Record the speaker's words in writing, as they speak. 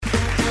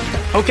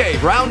Okay,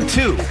 round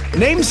two.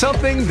 Name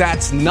something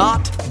that's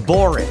not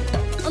boring.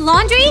 A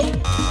laundry?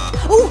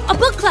 Ooh, a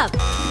book club.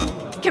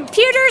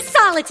 Computer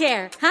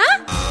solitaire,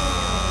 huh?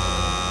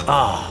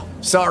 Ah,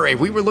 sorry,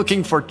 we were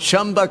looking for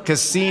Chumba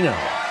Casino.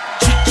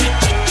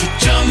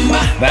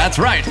 That's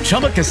right,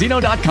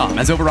 ChumbaCasino.com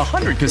has over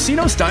 100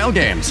 casino-style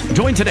games.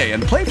 Join today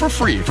and play for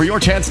free for your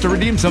chance to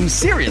redeem some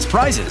serious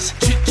prizes.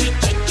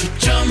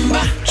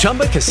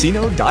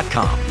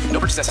 ChumbaCasino.com. No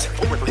purchase necessary.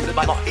 Void where prohibited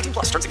by law. 18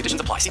 plus. Terms and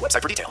conditions apply. See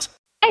website for details.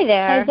 Hi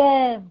there.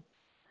 Hi, Deb.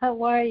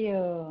 How are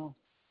you?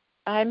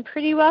 I'm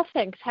pretty well,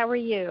 thanks. How are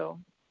you?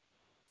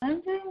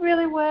 I'm doing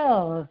really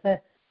well.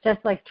 Just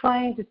like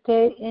trying to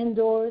stay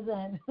indoors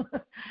and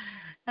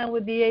and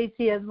with the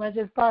AC as much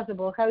as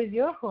possible. How is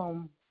your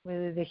home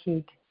with the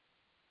heat?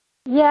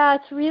 Yeah,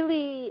 it's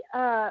really,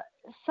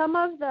 some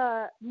of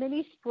the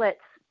mini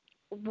splits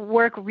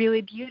work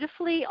really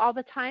beautifully all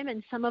the time,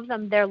 and some of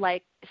them, they're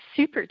like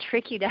super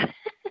tricky to,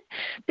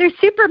 they're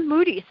super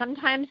moody.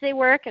 Sometimes they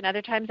work, and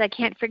other times I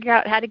can't figure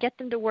out how to get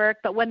them to work,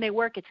 but when they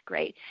work, it's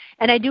great.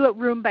 And I do it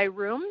room by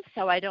room,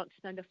 so I don't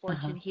spend a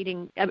fortune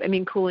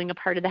cooling a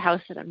part of the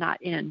house that I'm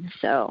not in,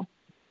 so.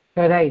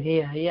 Good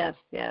idea. Yes,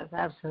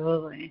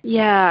 absolutely.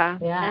 Yeah.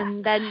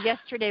 And then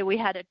yesterday we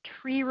had a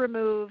tree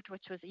removed,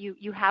 which was,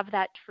 you have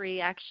that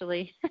tree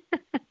actually.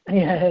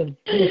 Yes.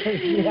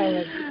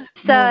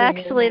 So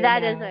actually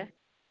that's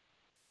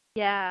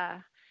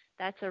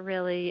a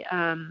really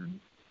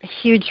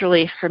huge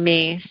relief for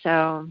me.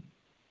 So.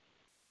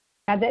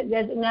 Now, does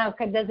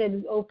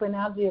it open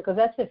up to you? Because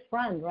that's the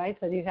front, right?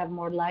 So you have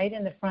more light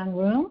in the front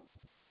room?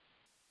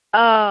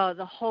 Oh,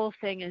 the whole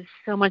thing is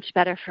so much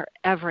better for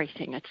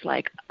everything. It's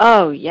like,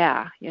 oh,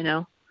 yeah, you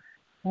know.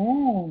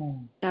 Oh.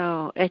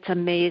 So it's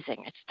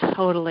amazing. It's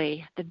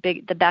totally the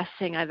best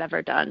thing I've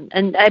ever done.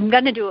 And I'm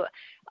going to do a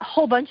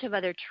whole bunch of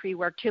other tree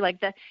work, too.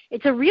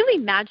 It's a really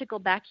magical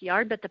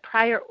backyard, but the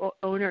prior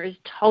owners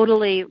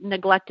totally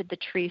neglected the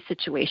tree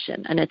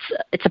situation. And it's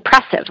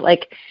oppressive.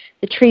 Like,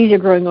 the trees are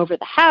growing over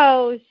the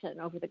house and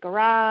over the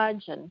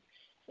garage. And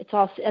it's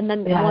all, and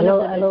then one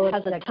of them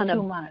has a ton of.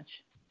 Too much.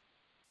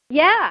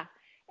 Yeah,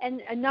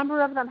 and a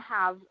number of them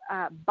have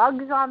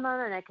bugs on them,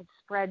 and it could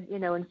spread,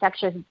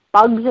 infectious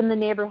bugs in the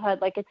neighborhood.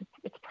 Like it's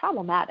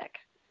problematic.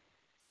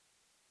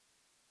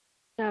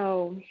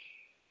 So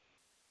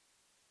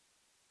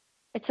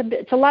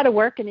it's a lot of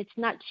work, and it's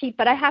not cheap,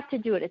 but I have to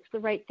do it. It's the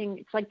right thing.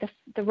 It's like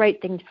the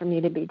right thing for me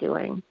to be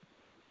doing.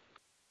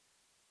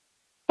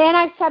 And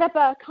I set up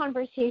a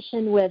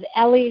conversation with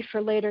Ellie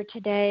for later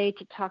today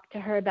to talk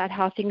to her about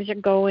how things are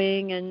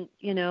going, and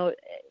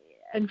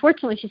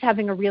unfortunately, she's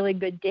having a really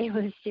good day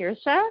with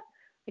Saoirse.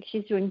 Like,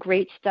 she's doing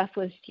great stuff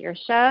with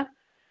Saoirse.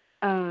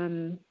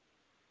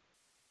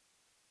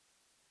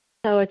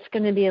 So it's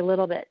going to be a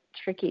little bit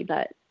tricky,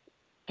 but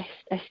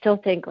I still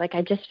think,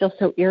 I just feel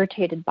so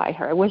irritated by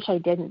her. I wish I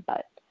didn't,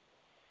 but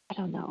I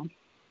don't know.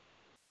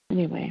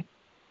 Anyway.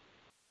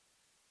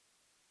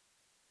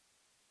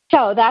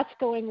 So that's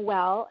going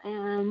well.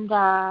 And,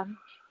 are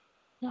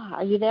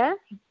you there?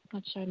 I'm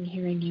not sure I'm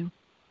hearing you.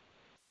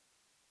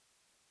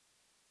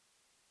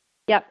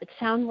 Yep, it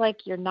sounds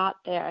like you're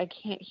not there. I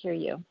can't hear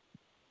you.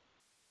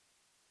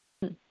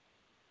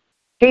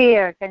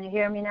 Here, can you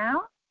hear me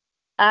now?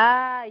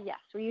 Yes.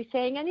 Were you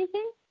saying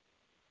anything?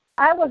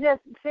 I was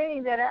just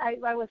saying that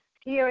I was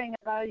hearing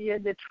about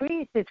the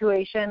tree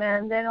situation,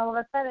 and then all of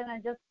a sudden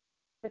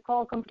the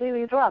call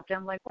completely dropped.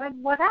 I'm like,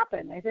 what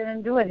happened? I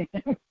didn't do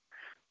anything.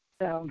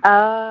 So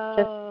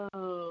just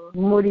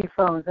moody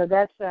phone. So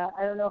that's I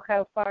don't know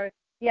how far.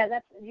 Yeah,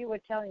 that's you were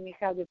telling me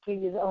how the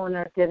previous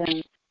owner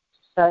didn't.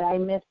 So I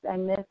missed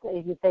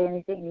if you said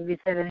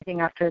anything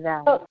after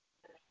that. Oh,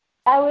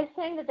 I was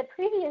saying that the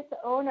previous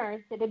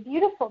owners did a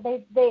beautiful.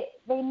 They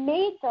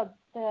made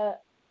the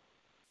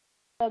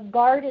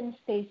garden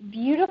space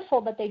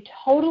beautiful, but they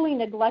totally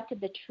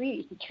neglected the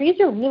trees. The trees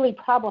are really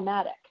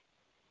problematic.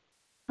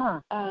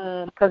 Huh?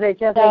 Because they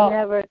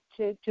never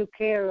took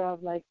care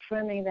of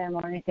trimming them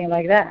or anything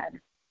like that.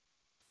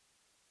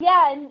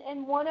 Yeah, and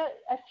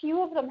a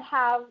few of them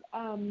have.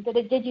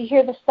 Did you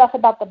hear the stuff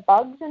about the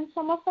bugs in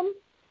some of them?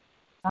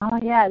 Oh,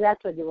 yeah,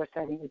 that's what you were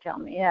starting to tell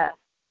me, yeah.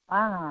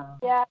 Wow.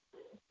 Yeah,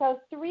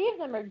 so 3 of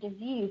them are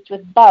diseased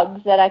with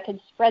bugs that I could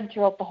spread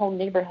throughout the whole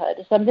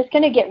neighborhood. So I'm just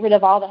going to get rid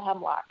of all the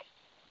hemlocks.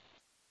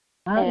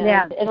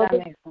 Yeah, that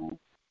makes sense.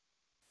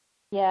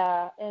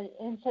 Yeah,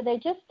 and so they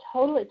just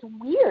it's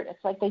weird.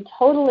 It's like they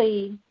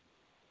totally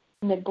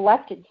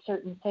neglected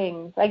certain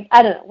things. Like,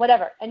 I don't know,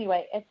 whatever.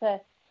 Anyway, it's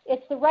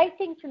the right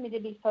thing for me to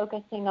be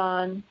focusing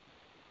on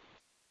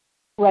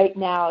right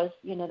now is,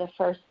 the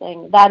first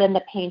thing. That and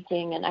the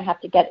painting, and I have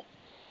to get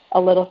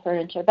a little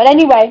furniture. But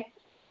anyway,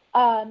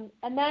 and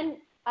then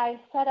I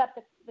set up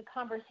the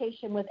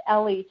conversation with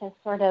Ellie to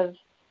sort of,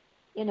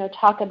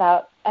 talk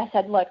about, I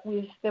said, look,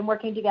 we've been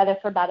working together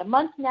for about a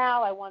month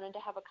now. I wanted to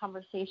have a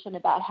conversation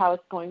about how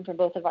it's going from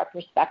both of our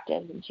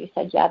perspectives. And she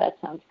said, yeah, that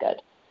sounds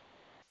good.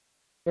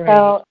 Right.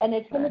 So, and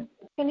it's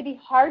going to be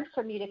hard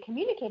for me to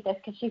communicate this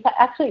because she's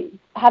actually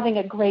having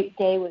a great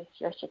day with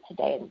Saoirse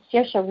today. And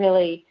Saoirse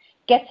really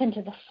gets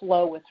into the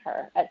flow with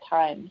her at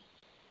times.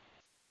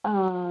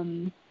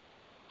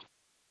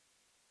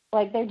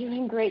 like they're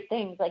doing great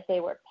things. Like they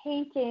were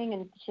painting,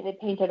 and they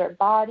painted her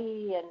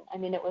body, and I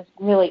mean it was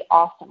really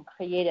awesome,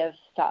 creative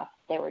stuff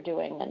they were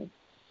doing. And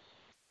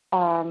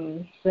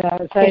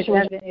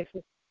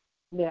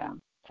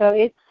so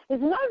it's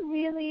not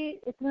really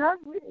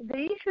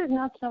the issue is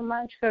not so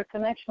much her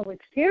connection with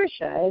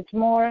Saoirse. It's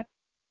more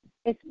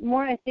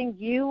I think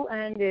you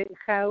and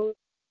how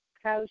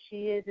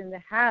she is in the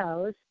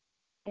house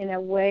in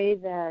a way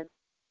that,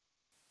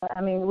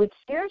 I mean, with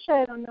Saoirse,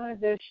 I don't know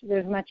if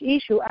there's much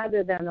issue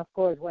other than, of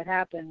course, what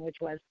happened, which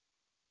was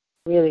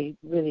really,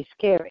 really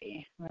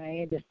scary,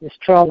 right? This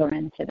stroller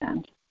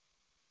incident.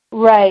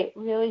 Right,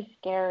 really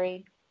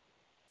scary.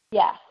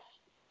 Yes,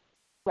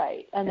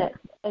 right, and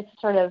it's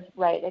sort of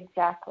right,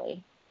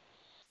 exactly.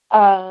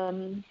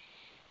 Yeah,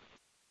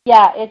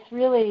 it's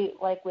really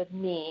like with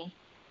me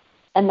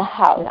and the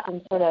house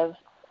and sort of.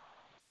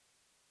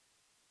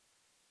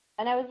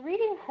 And I was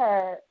reading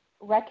her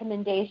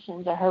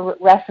recommendations or her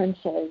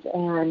references,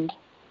 and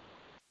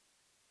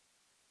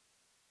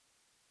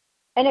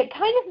it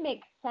kind of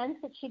makes sense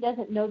that she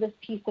doesn't know this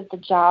piece of the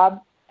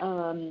job.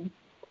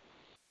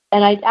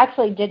 And I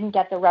actually didn't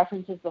get the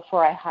references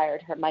before I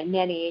hired her. My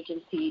nanny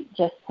agency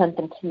just sent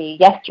them to me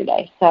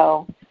yesterday.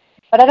 So,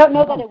 but I don't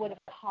know that I would have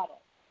caught it.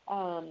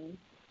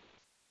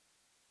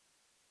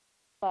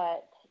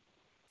 But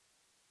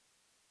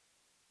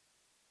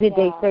did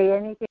they say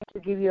anything to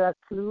give you a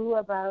clue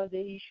about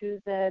the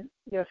issues that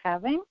you're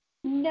having?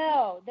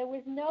 No, there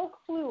was no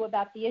clue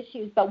about the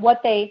issues. But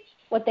what they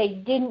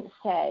didn't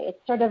say, it's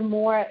sort of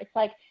more. It's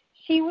like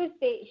she was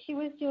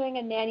doing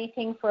a nanny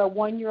thing for a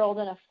 1-year-old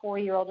and a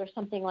 4-year-old or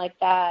something like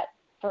that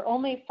for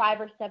only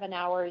 5 or 7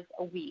 hours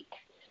a week.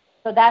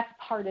 So that's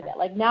part of it.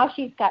 Like now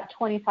she's got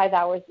 25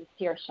 hours with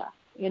Saoirse,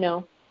 you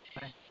know.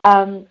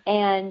 Right.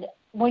 And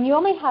when you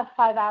only have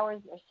 5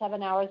 hours or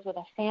 7 hours with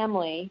a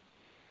family,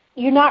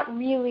 you're not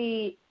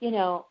really, you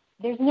know,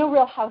 there's no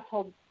real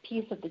household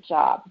piece of the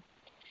job.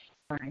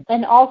 Right.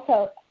 And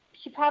also,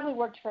 she probably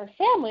worked for a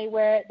family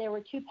where there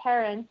were 2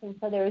 parents, and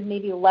so there was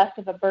maybe less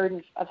of a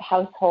burden of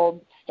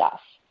household stuff.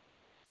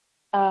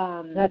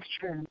 That's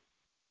true.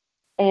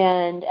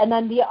 And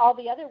then all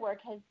the other work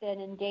has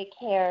been in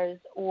daycares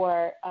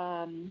or,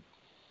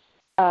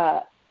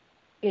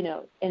 you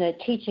know, in a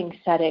teaching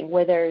setting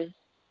where there's,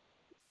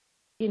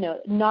 you know,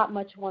 not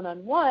much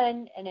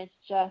one-on-one, and it's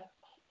just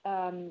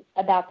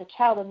about the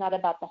child and not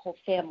about the whole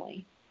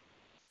family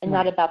and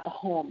not about the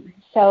home.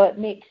 So it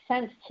makes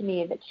sense to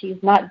me that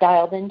she's not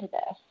dialed into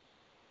this.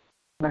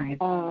 Right.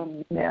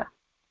 Yeah.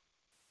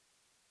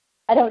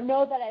 I don't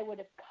know that I would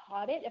have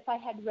caught it if I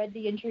had read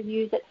the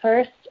interviews at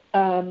first,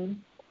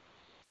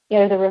 you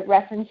know, the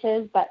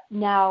references, but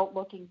now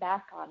looking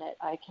back on it,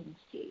 I can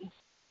see.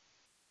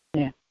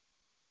 Yeah.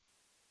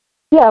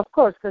 Yeah, of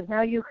course, because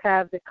now you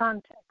have the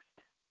context.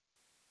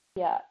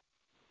 Yeah,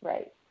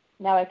 right.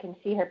 Now I can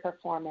see her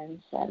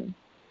performance and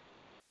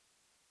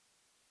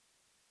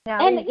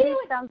now, you know,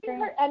 something?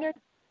 Her energy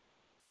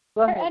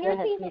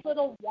is a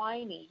little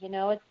whiny. You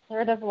know, it's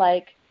sort of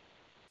like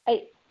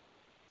there's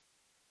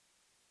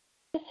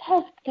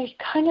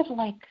kind of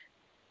like,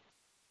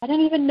 I don't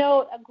even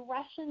know,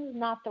 aggression is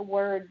not the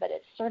word, but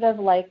it's sort of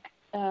like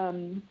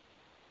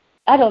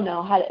I don't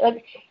know how to,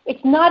 like,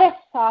 it's not a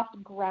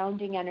soft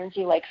grounding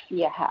energy like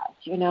Sia has,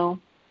 you know.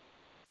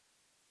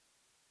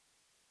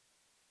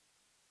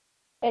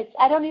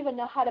 I don't even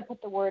know how to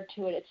put the word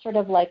to it. It's sort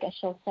of like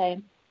she'll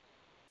say,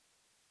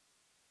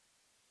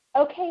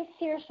 okay,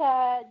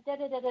 Saoirse,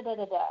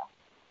 da-da-da-da-da-da-da.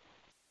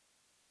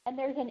 And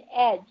there's an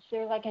edge.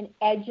 There's like an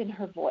edge in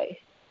her voice.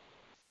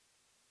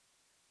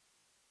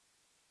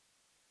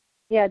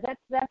 Yeah,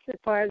 that's the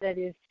part that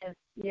is just,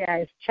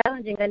 it's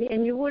challenging.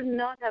 And you would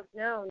not have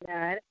known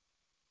that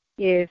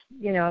if,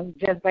 you know,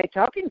 just by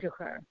talking to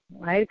her,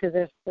 right?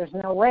 Because there's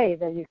no way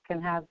that you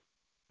can have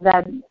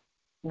that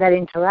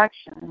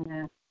interaction.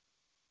 Yeah.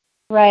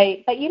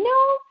 Right. But, you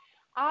know,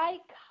 I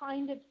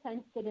kind of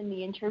sensed it in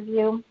the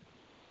interview.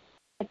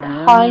 I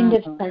kind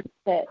of sensed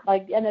it,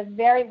 like in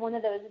one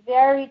of those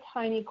very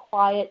tiny,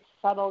 quiet,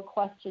 subtle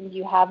questions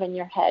you have in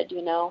your head,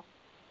 you know,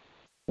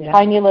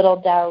 tiny little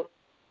doubt.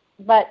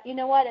 But you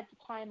know what? At the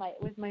time,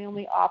 it was my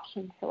only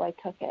option, so I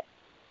took it.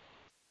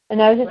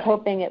 And I was just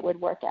hoping it would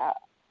work out.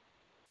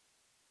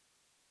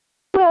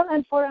 Well,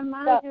 and for a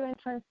manager in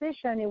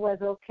transition, it was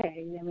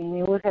okay. I mean,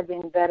 it would have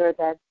been better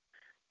that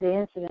the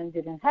incident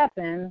didn't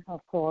happen,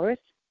 of course.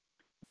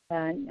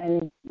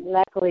 And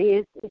luckily,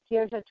 is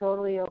Saoirse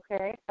totally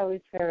okay? How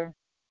is her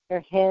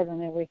head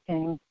and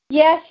everything?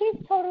 Yeah, she's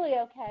totally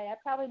okay. I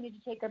probably need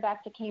to take her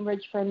back to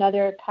Cambridge for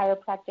another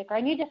chiropractic. I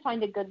need to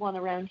find a good one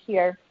around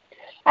here.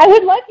 I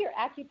would love your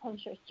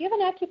acupuncturist. Do you have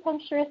an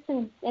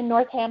acupuncturist in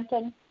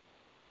Northampton?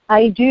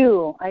 I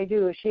do. I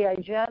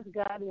just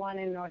got one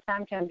in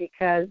Northampton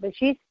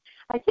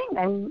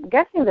I'm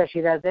guessing that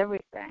she does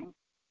everything.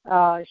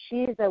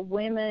 She's a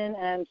women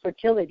and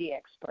fertility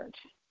expert.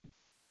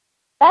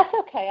 That's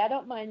okay. I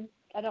don't mind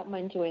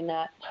doing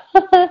that.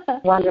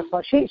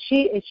 Wonderful. She's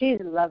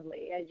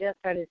lovely. I just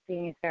started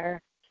seeing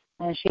her,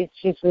 and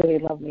she's really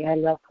lovely. I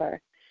love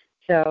her.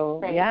 So,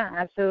 Right. yeah,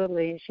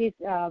 absolutely. She's,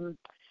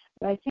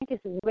 I think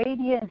it's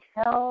Radiant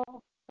Health.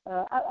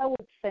 I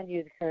would send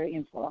you her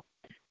info.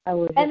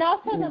 And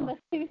also the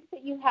masseuse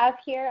that you have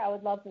here, I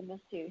would love the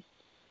masseuse.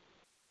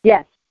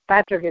 Yes,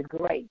 Patrick is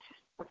great.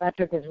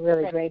 Patrick is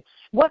really great.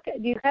 What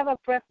do you have a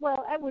prep?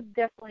 Well, I would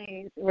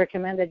definitely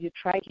recommend that you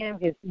try him.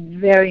 He's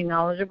very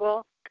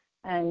knowledgeable,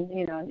 and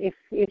if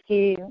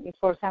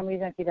for some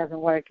reason he doesn't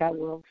work out,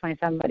 we'll find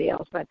somebody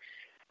else. But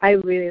I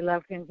really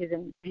love him. He's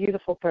a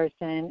beautiful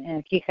person,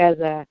 and he has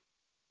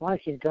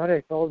his daughter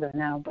is older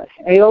now, but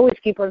I always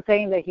keep on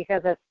saying that he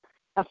has a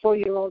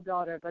 4-year-old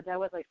daughter, but that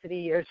was like 3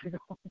 years ago.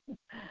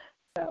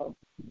 So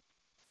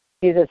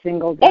he's a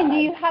single dad. And do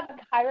you have a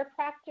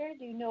chiropractor?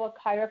 Do you know a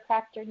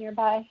chiropractor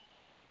nearby?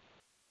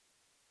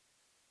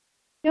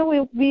 We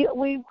have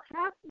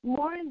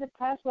more in the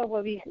past.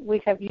 What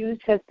we have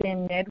used has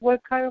been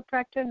network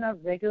chiropractor,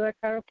 not regular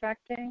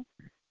chiropractic.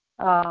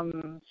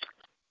 So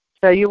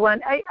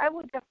I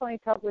would definitely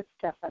talk with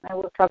Stefan. I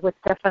will talk with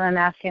Stefan and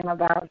ask him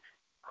about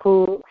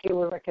who he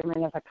would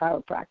recommend as a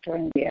chiropractor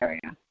in the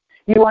area.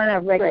 You want a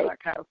regular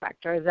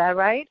chiropractor, is that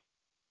right?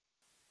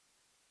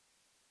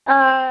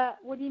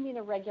 What do you mean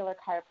a regular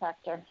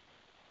chiropractor?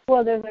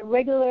 Well, there's a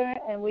regular,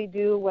 and we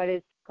do what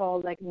is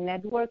called like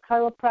network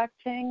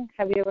chiropractic.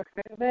 Have you ever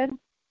heard of it?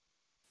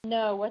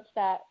 No, what's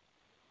that?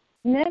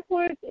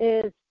 Network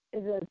is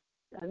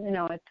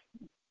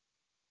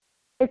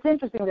it's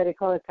interesting that they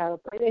call it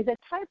chiropractic. It's a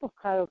type of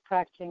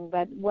chiropractic,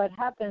 but what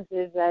happens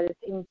is that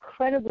it's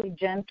incredibly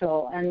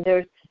gentle, and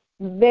there's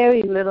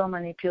very little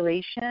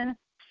manipulation.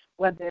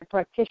 What the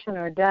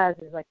practitioner does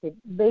is like it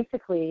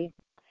basically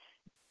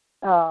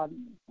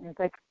it's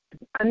like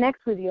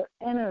connects with your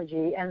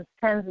energy and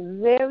sends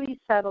very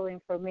subtle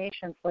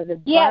information for the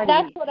body. Yeah,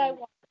 that's what I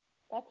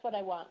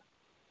want.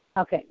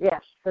 Okay,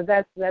 yes. So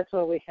that's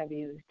what we have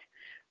used.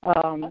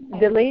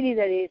 The lady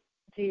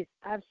she's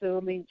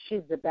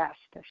the best.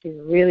 She's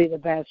really the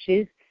best.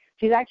 She's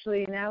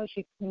actually now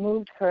she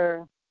moved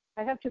her.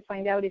 I have to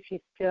find out if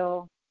she's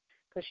still,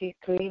 because she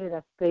created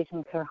a space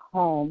in her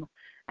home,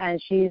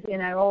 and she's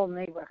in our old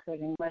neighborhood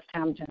in West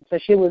Hampton. So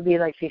she would be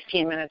like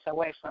 15 minutes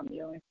away from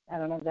you. I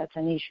don't know if that's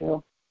an issue.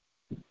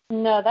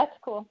 No, that's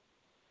cool.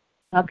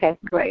 Okay,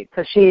 great.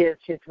 So she's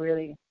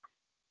amazing.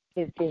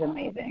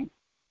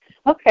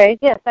 Okay,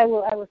 yes, I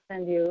will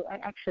send you.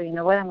 Actually, you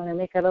know what? I'm going to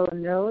make a little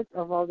note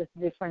of all these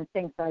different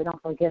things so I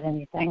don't forget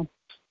anything.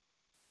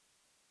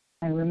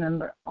 I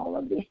remember all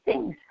of these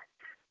things.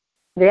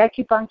 The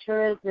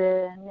acupuncture,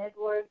 the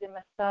network, the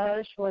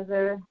massage. Was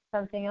there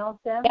something else,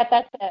 Deb? Yeah,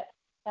 that's it.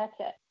 That's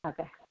it.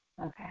 Okay.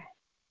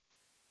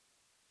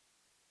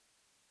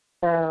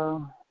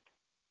 So,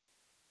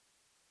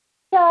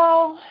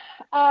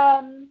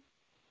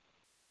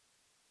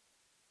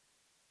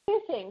 two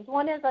things.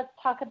 One is let's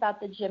talk about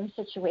the gym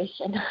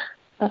situation.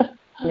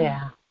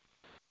 yeah.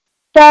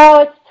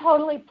 So it's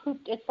totally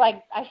pooped. It's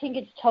like, I think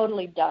it's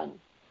totally done.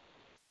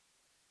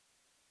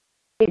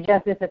 It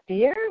just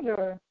disappeared,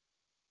 or?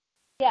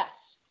 Yes.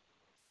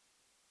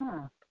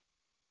 Huh.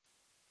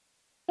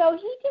 So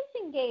he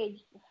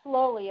disengaged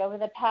slowly over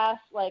the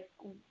past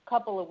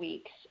couple of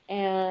weeks,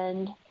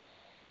 and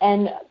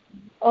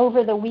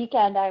over the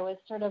weekend I was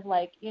sort of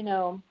like,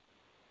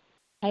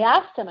 I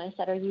asked him, I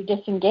said, "Are you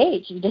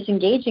disengaged? Are you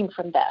disengaging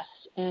from this?"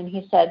 And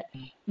he said,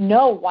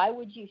 "No, why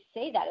would you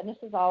say that?" And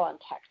this is all on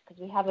text because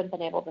we haven't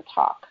been able to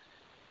talk.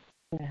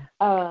 Yeah.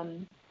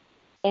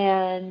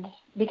 And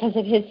because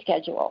of his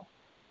schedule.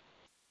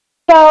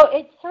 So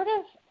it's sort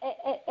of,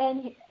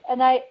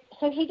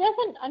 so he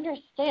doesn't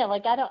understand.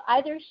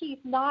 Either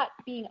he's not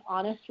being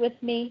honest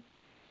with me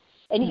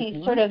and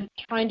he's sort of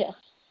trying to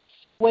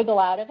wiggle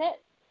out of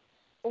it,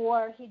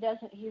 or he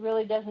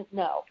really doesn't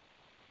know.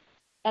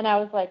 And I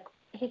was like,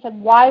 he said,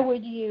 "Why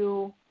would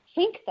you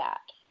think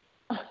that?"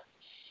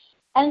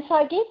 And so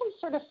I gave him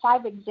sort of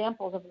 5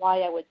 examples of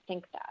why I would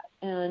think that.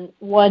 And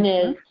one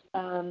is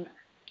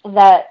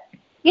that,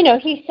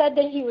 he said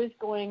that he was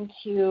going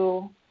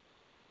to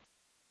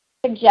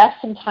suggest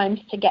some times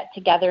to get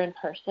together in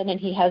person, and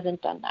he hasn't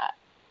done that.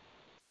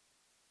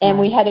 And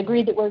we had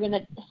agreed that we're going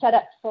to set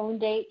up phone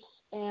dates,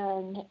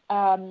 and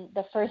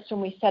the first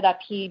one we set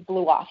up, he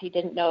blew off. He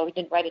didn't know. He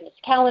didn't write in his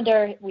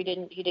calendar. He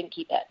didn't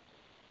keep it.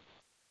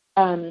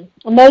 And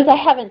those I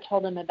haven't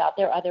told him about.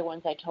 There are other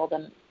ones I told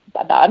him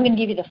about. I'm going to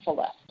give you the full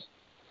list.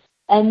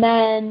 And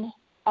then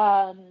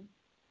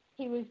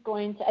he was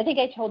going to, I think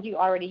I told you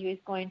already, he was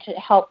going to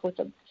help with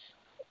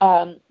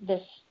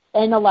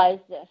analyze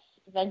this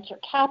venture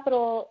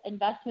capital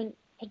investment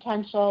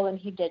potential, and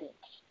he didn't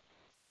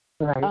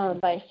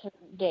by a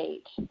certain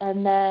date.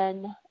 And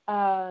then,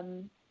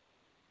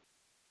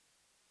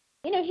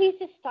 he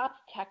just stopped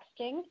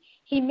texting.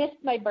 He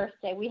missed my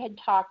birthday. We had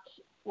talked.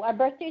 Our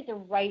birthdays are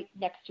right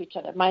next to each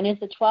other. Mine is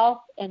the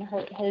 12th, and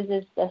his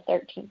is the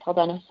 13th. Hold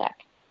on a sec.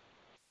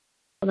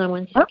 Hold on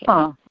one second.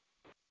 Oh.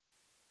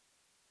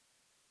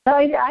 So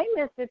I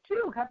missed it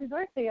too. Happy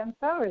birthday. I'm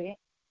sorry.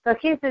 So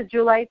his is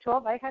July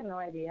 12th. I had no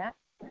idea.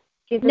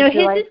 His is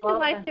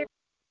July 13th.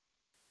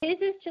 His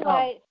is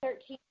July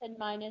 13th, and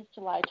mine is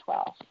July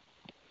 12th.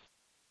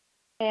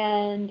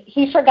 And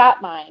he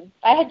forgot mine.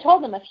 I had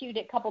told him a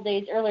couple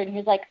days earlier, and he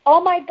was like,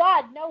 "Oh my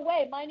God, no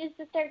way, mine is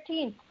the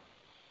 13th."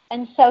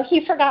 And so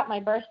he forgot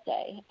my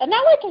birthday. And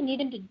not like I need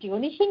him to do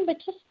anything,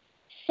 but just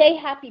say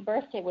happy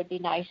birthday would be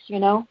nice, you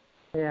know?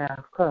 Yeah,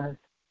 of course.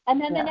 And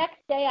then the next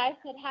day I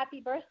said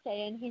happy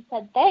birthday, and he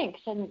said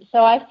thanks. And so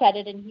I said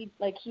it, and he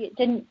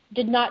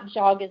did not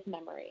jog his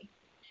memory.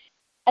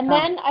 And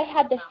then I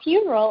had the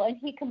funeral, and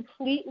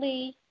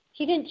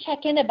he didn't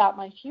check in about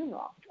my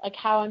funeral, like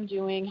how I'm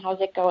doing, how's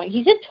it going.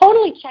 He just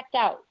totally checked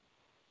out.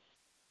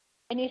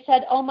 And he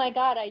said, "Oh my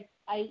God,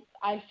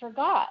 I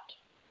forgot."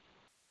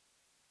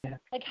 Yeah.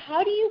 Like,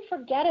 how do you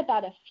forget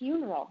about a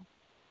funeral?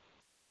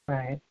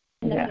 Right.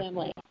 In the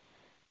family.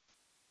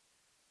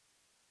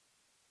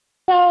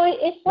 So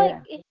it's like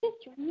it's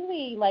just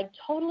really like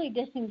totally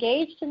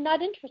disengaged and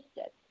not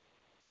interested.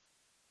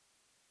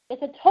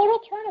 It's a total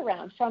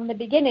turnaround from the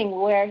beginning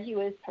where he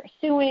was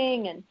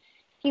pursuing and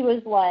he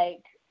was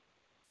like,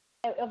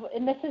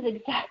 and this is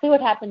exactly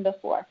what happened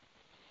before.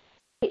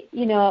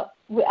 You know,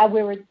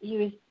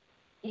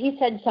 he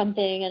said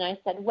something and I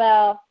said,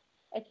 "Well,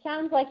 it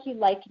sounds like you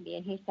like me."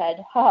 And he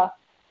said,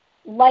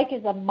 "Like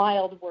is a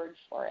mild word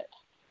for it."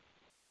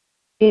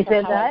 He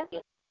said that?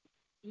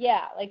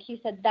 Yeah, like he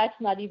said, that's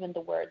not even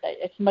the word.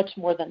 It's much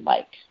more than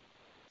like.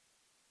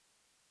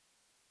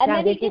 And now,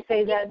 then did he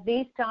say that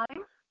this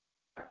time?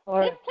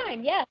 Or? This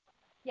time, yes.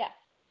 Yes.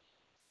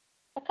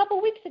 A couple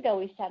weeks ago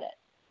we said it.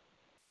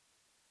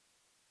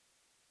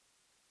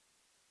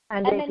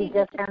 And then he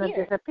just kind of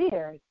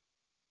disappeared.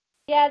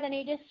 Yeah, then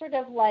he just sort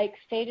of like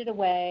faded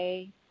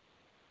away.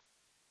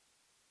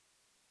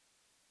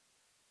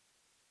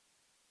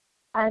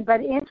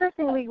 But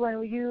interestingly,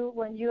 when you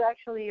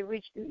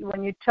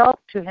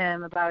talked to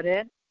him about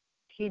it,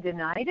 he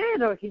denied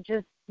it, or it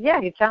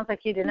sounds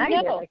like he denied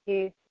it. Like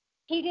he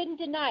didn't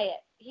deny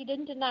it. He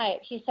didn't deny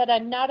it. He said,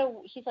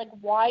 he's like,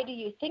 "Why do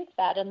you think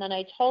that?" And then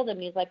I told him,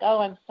 he's like, "Oh,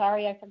 I'm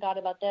sorry, I forgot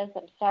about this.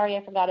 I'm sorry,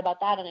 I forgot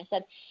about that." And I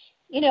said,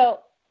 you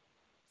know,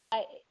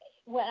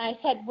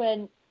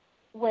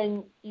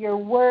 when your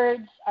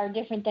words are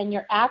different than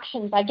your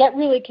actions, I get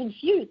really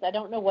confused. I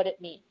don't know what it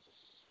means.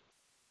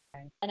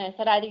 And I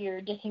said, either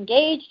you're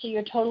disengaged or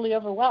you're totally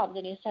overwhelmed.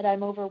 And he said,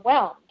 "I'm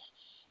overwhelmed."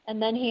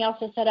 And then he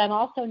also said, I'm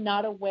not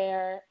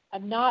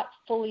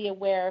fully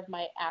aware of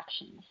my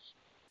actions.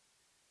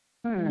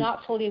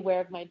 Not fully aware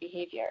of my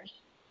behaviors.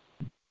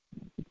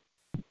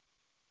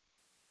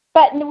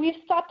 But we've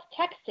stopped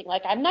texting.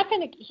 Like,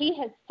 he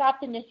has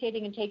stopped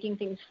initiating and taking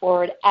things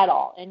forward at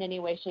all in any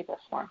way, shape, or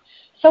form.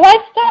 So I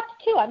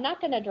stopped too. I'm not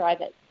going to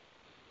drive it.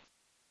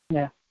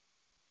 Yeah.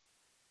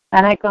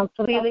 And I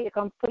completely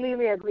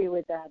agree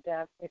with that,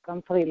 Deb.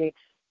 Completely.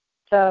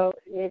 So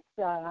it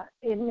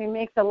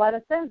makes a lot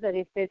of sense that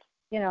if it's,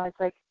 it's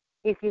like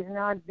if he's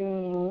not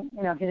being,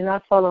 he's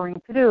not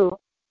following through,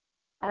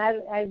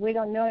 and we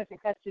don't know if it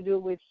has to do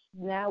with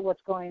now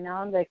what's going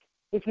on, like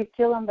if he's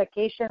still on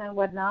vacation and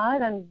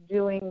whatnot and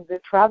doing the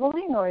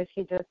traveling, or is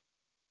he just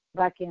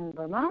back in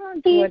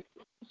Vermont?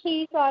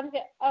 He's on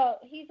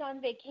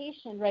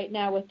vacation right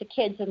now with the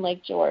kids in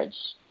Lake George.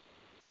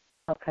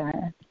 Okay.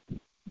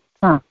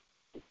 Huh.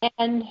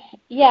 And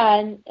yeah,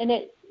 and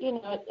it,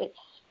 it's.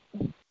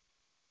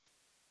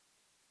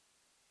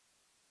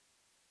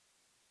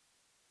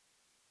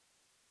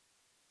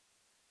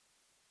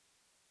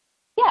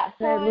 Yeah,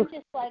 so I'm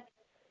just like,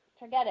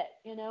 forget it,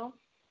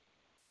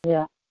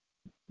 Yeah.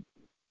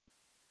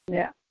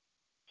 Yeah.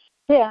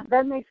 Yeah,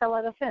 that makes a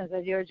lot of sense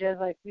that you're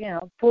just like,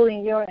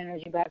 pulling your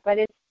energy back. But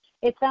it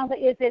sounds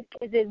like,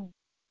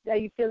 are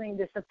you feeling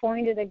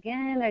disappointed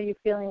again? Are you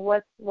feeling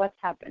what's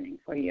happening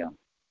for you?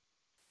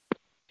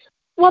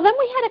 Well, then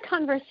we had a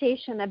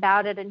conversation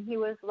about it, and he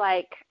was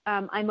like,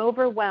 I'm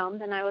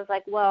overwhelmed. And I was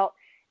like, well,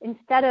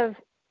 instead of,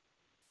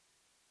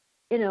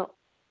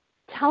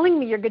 telling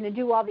me you're going to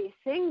do all these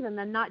things and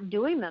then not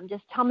doing them,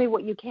 just tell me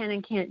what you can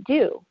and can't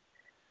do.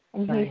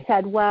 And he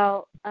said,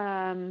 well,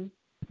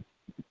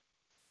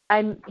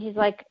 he's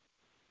like,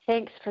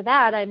 thanks for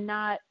that. I'm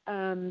not,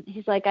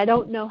 he's like, I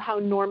don't know how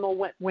normal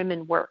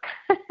women work.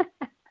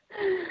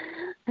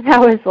 And I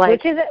was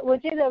like,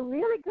 which is a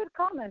really good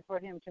comment for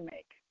him to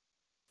make.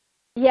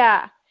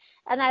 Yeah.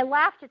 And I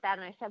laughed at that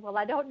and I said, well,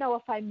 I don't know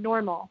if I'm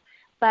normal,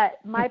 but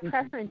my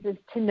preference is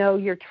to know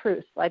your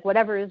truth, like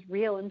whatever is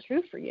real and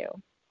true for you.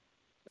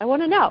 I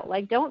want to know.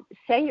 Like, don't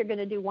say you're going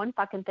to do one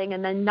fucking thing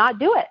and then not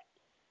do it.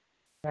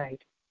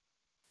 Right.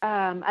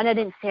 And I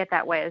didn't say it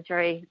that way. I was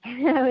very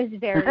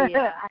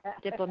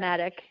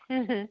diplomatic.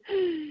 I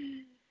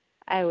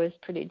was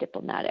pretty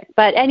diplomatic.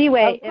 But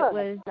anyway, it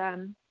was...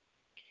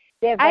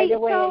 yeah, by the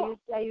way,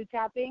 are you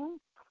tapping?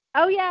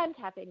 Oh, yeah, I'm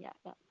tapping, yeah.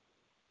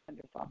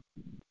 Wonderful.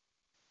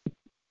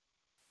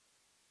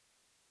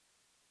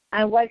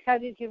 And how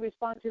did you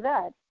respond to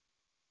that?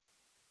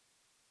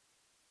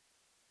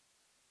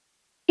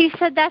 He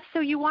said, "That's so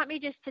you want me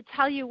just to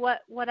tell you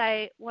what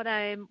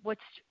I'm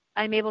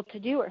able to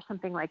do or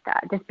something like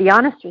that. Just be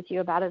honest with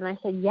you about it." And I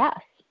said, "Yes,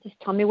 just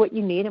tell me what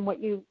you need and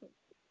and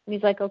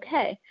he's like,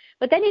 "Okay."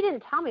 But then he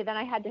didn't tell me. Then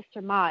I had to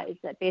surmise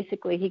that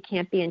basically he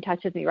can't be in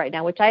touch with me right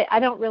now, which I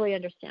don't really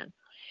understand.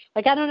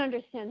 Like, I don't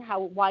understand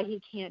why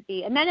he can't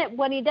be. And then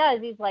when he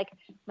does, he's like,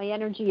 my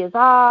energy is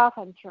off,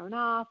 I'm thrown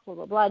off, blah,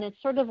 blah, blah. And it's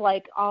sort of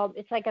like,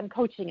 it's like I'm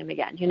coaching him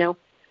again, you know?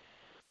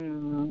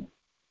 Mm.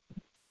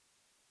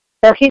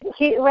 So he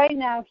right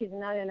now, he's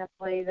not in a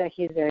place that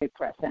he's very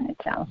present, it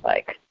sounds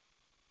like.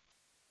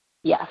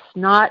 Yes,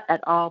 not at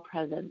all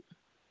present.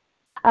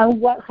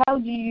 And how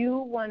do you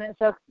want to,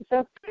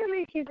 so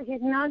clearly he's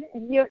not,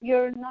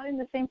 you're not in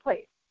the same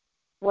place.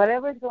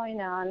 Whatever's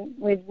going on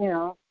with,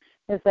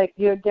 it's like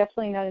you're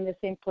definitely not in the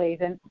same place.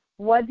 And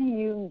what do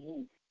you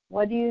need?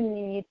 What do you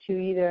need to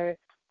either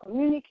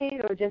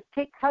communicate or just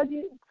how do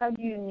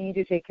you need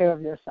to take care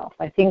of yourself?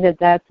 I think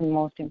that's the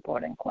most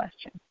important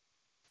question.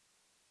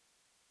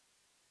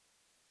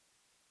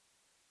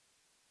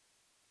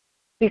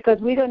 Because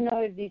we don't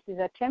know if this is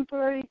a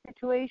temporary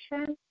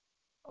situation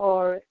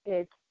or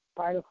it's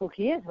part of who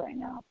he is right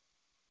now.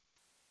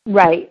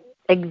 Right,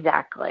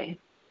 exactly.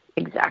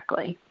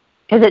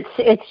 Because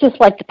it's just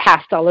like the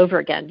past all over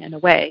again in a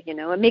way,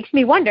 It makes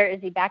me wonder,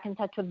 is he back in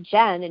touch with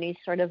Jen and he's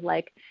sort of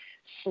like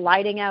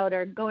sliding out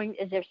or going,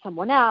 is there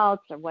someone else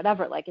or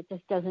whatever? Like, it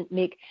just doesn't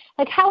make,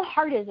 like, how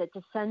hard is it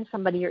to send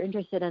somebody you're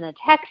interested in a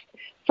text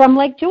from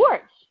like George,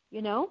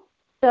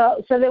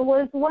 So there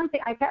was one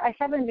thing, I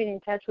haven't been in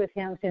touch with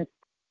him since,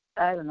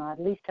 I don't know,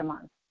 at least a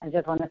month. I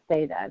just want to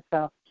say that.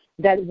 So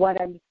that what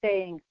I'm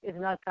saying is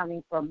not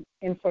coming from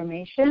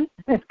information,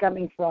 it's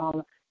coming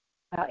from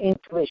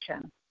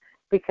intuition.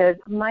 Because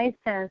my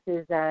sense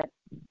is that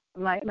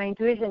my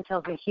intuition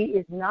tells me he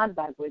is not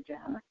back with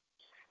Jen.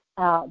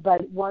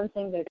 But one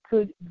thing that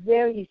could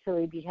very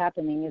easily be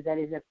happening is that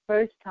it's the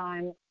first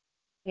time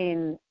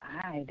in,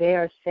 I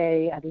dare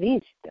say, at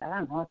least,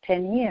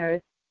 10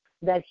 years,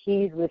 that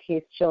he's with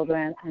his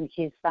children and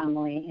his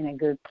family in a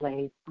good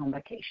place on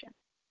vacation.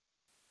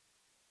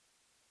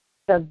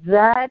 So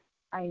that,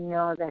 I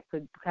know that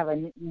could have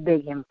a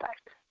big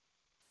impact.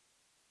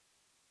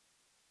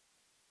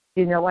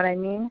 Do you know what I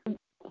mean?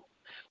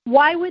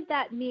 Why would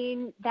that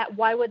mean that?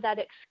 Why would that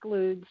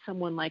exclude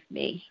someone like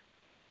me?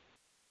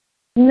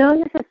 Not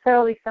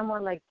necessarily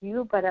someone like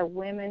you, but a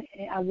woman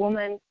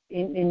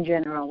in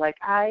general. Like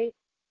I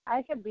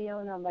could be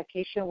on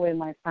vacation with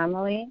my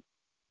family,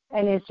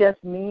 and it's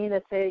just me.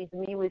 Let's say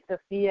it's me with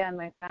Sophia and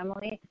my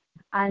family,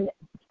 and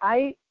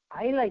I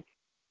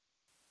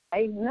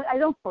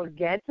don't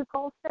forget to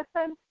call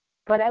Stefan,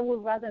 but I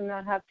would rather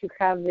not have to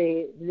have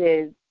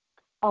the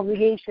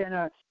obligation,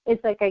 or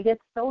it's like I get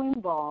so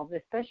involved,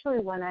 especially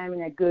when I'm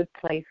in a good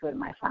place with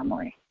my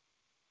family.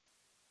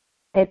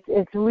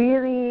 It's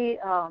really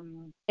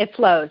it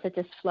flows. It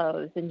just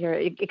flows, and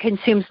it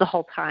consumes the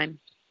whole time.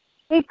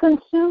 It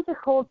consumes the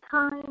whole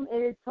time.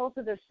 It's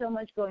also there's so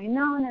much going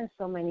on and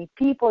so many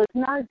people. It's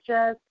not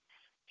just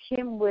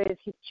him with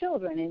his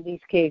children in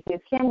this case.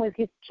 It's him with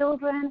his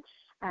children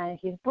and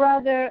his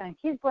brother and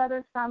his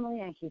brother's family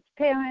and his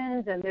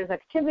parents, and there's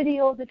activity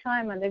all the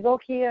time, and they go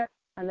here,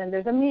 and then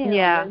there's a meal,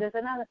 yeah. and then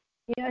there's another.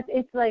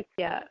 It's like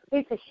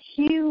it's a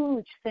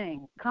huge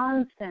thing,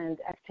 constant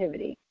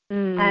activity.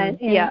 And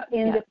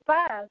in the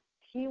past,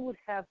 he would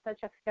have such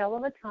a hell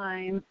of a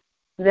time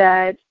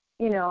that,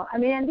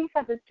 and this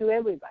happens to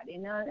everybody.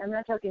 I'm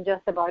not talking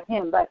just about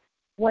him, but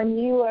when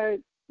you are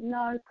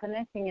not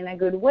connecting in a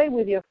good way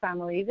with your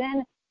family,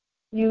 then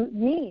you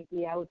need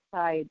the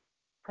outside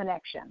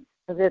connection.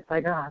 Because it's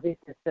like, this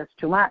is just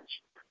too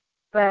much.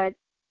 But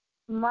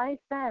my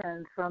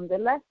sense from the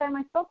last time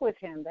I spoke with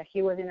him that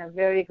he was in a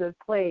very good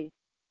place,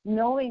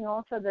 knowing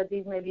also that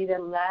this may be the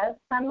last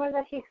summer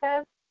that he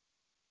has,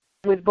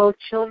 with both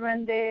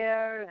children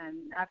there,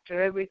 and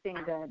after everything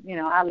that,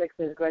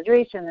 Alex's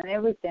graduation and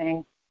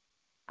everything,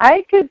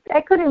 I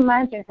could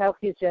imagine how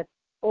he's just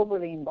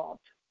overly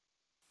involved.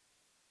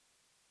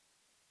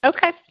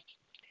 Okay.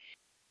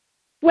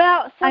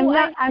 Well, so I'm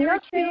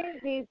not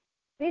saying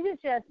this is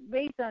just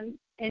based on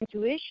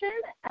intuition,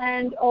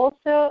 and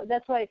also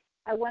that's why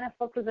I want to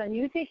focus on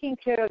you taking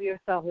care of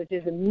yourself, which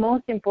is the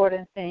most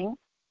important thing,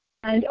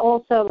 and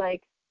also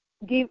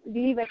give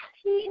a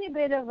teeny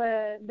bit of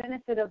a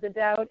benefit of the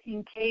doubt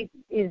in case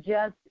it's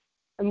just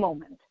a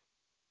moment.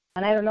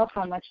 And I don't know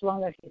how much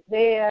longer he's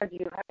there. Do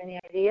you have any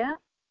idea?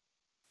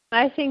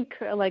 I think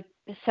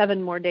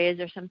 7 more days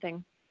or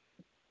something.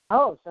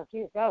 Oh, so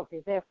he's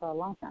there for a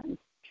long time.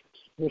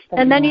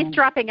 And then he's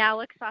dropping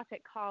Alex off at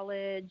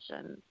college,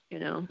 and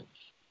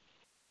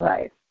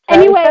Right.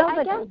 Anyway,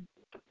 I guess.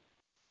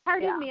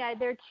 Pardon me.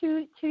 There are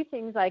two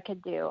things I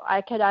could do. I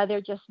could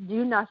either just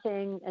do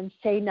nothing and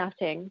say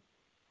nothing,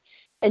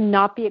 and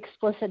not be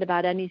explicit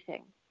about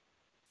anything,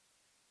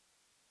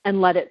 and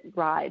let it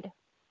ride.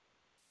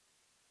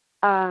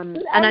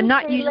 And I'm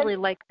not usually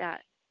like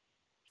that.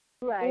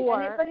 Right.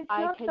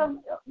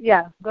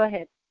 Go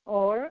ahead.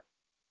 Or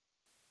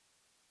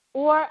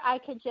I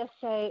could just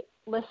say,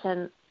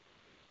 listen,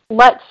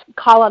 let's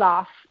call it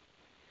off.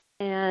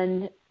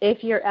 And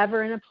if you're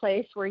ever in a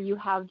place where you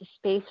have the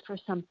space for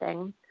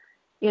something,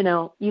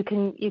 you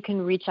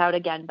can reach out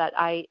again. But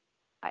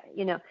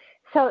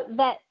so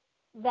that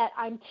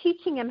I'm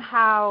teaching him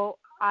how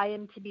I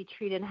am to be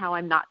treated and how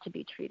I'm not to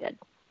be treated.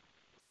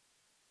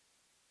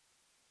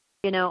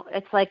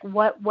 It's like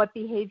what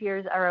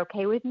behaviors are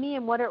okay with me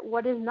and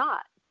what is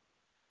not.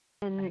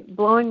 And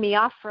blowing me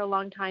off for a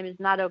long time is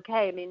not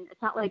okay. I mean,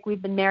 it's not like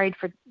we've been married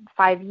for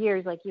 5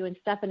 years like you and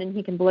Stefan, and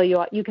he can blow you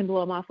off. You can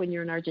blow him off when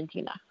you're in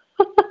Argentina.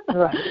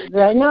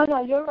 Right. No,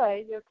 you're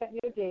right. You're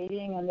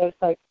dating, and there's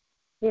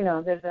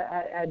there's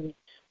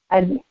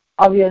an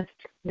obvious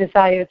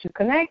desire to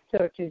connect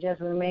or to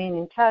just remain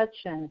in touch,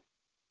 and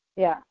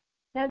yeah.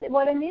 Now,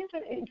 what I mean,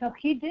 so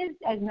he did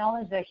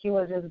acknowledge that he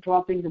was just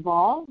dropping the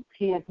ball.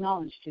 He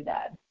acknowledged to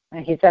that.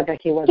 And he said that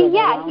he was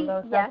overwhelmed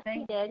or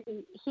something? Yes, he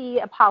did. He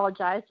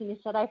apologized, and he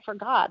said, I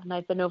forgot, and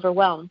I've been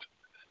overwhelmed.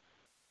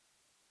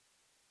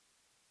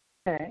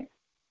 Okay.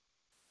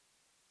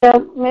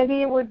 So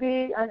maybe it would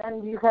be,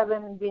 and you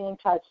haven't been in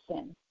touch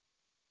since?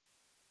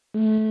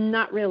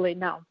 Not really,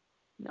 no.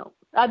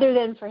 Other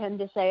than for him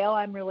to say, oh,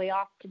 I'm really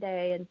off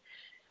today, and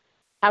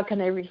how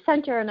can I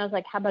recenter? And I was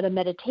like, how about a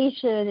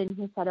meditation? And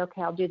he said,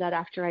 okay, I'll do that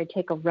after I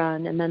take a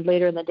run. And then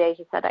later in the day,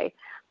 he said, I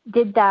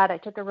did that. I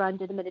took a run,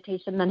 did a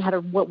meditation, and then had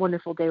a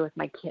wonderful day with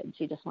my kids.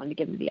 He just wanted to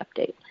give me the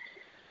update.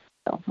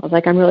 So I was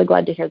like, I'm really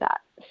glad to hear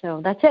that.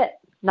 So that's it.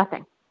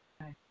 Nothing.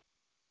 Okay.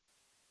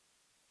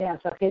 Yeah,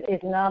 so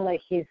it's not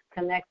like he's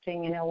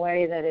connecting in a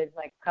way that is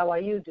like, how are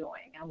you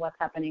doing and what's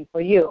happening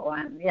for you?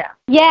 And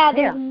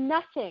there's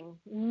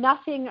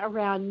nothing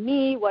around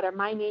me. What are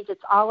my needs?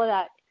 It's all of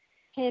that.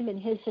 Him and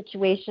his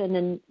situation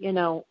and,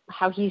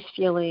 how he's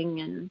feeling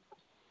and,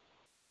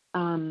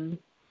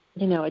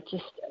 it's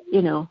just,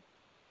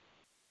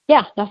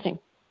 nothing.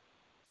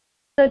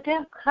 So,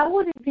 Deb, how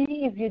would it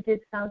be if you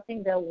did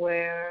something that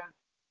were,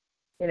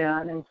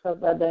 and so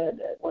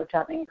that we're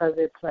talking because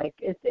it's like,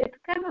 it's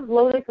kind of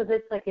loaded because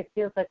it's like, it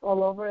feels like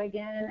all over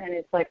again and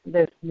it's like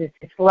there's this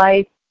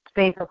slight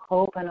space of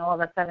hope and all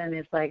of a sudden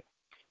it's like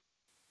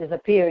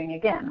disappearing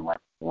again.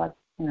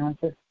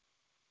 Just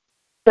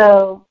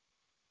so.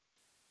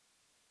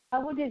 How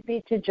would it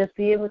be to just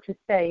be able to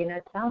say,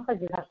 it sounds like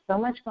you have so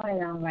much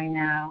going on right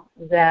now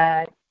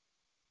that,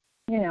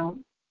 there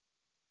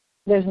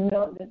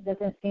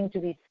doesn't seem to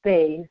be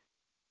space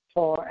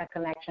for a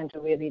connection to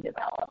really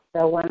develop.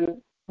 So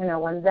when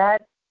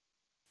that,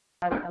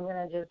 I'm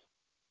going to just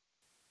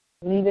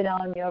leave it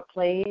on your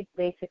plate,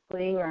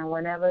 basically, or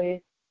whenever,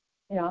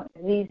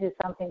 this is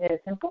something that is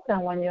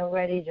important. When you're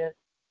ready, just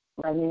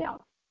let me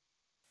know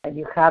that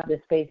you have the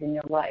space in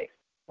your life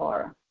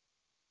for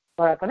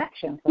a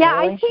connection.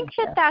 I think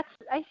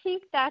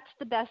that's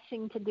the best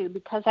thing to do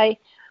because I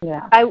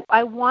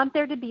want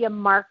there to be a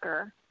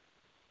marker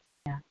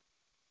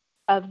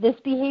of this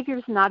behavior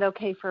is not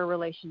okay for a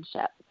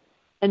relationship.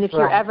 And if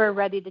you're ever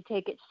ready to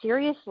take it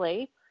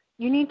seriously,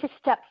 you need to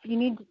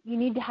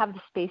have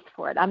the space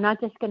for it. I'm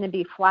not just going to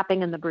be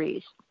flapping in the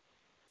breeze.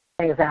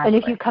 Exactly. And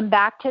if you come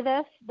back to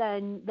this,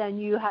 then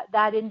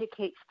that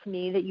indicates to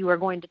me that you are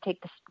going to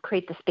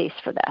create the space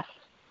for this.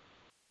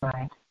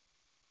 Right.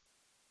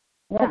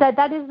 Yeah.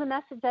 That is the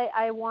message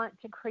I want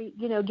to create,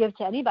 give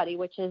to anybody,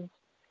 which is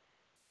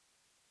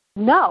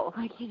no,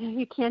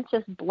 you can't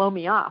just blow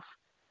me off.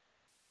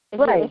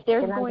 If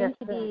there's going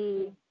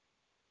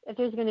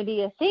to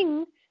be a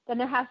thing, then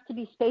there has to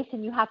be space,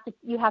 and you have to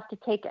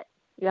take it.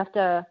 You have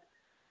to,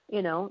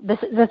 this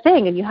is the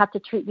thing, and you have to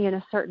treat me in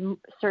a certain.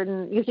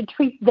 You have to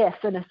treat this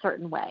in a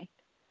certain way.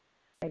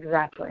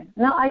 Exactly.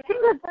 No, I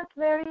think that's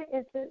very.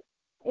 It's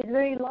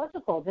very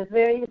logical. It's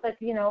like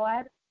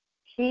what.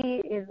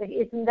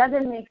 It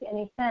doesn't make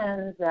any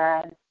sense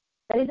that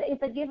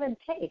it's a give and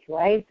take,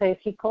 right? So if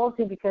he calls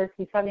you because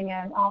he's having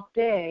an off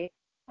day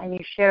and you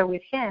share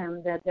with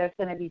him that there's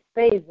going to be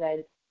space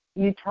that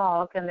you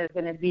talk and there's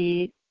going to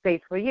be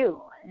space for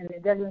you. And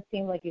it doesn't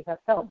seem like you have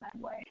felt that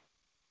way.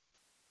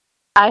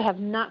 I have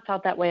not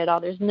felt that way at all.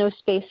 There's no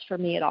space for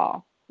me at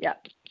all.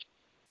 Yep.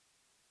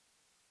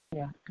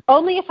 Yeah.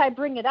 Only if I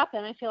bring it up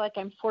and I feel like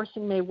I'm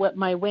forcing my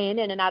way in,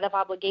 and out of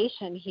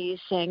obligation, he's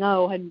saying,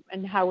 oh,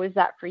 and how is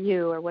that for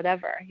you or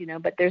whatever,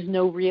 but there's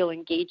no real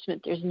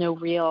engagement. There's no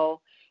real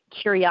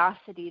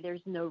curiosity. There's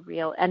no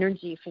real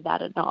energy for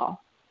that at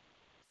all.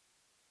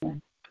 Yeah.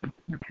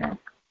 Okay.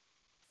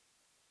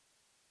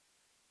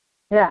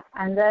 Yeah,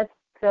 and that's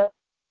so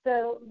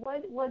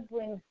what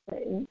brings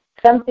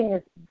something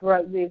is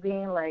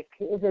being like,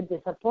 is it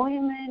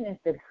disappointment? Is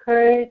it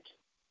hurt?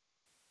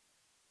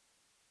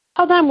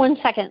 Hold on one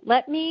second.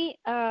 Let me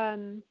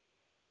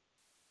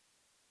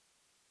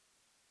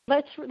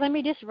let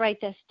me just write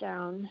this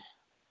down.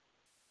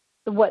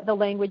 What the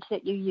language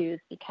that you use,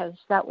 because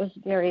that was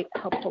very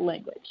helpful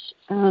language.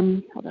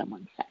 Hold on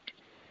one sec.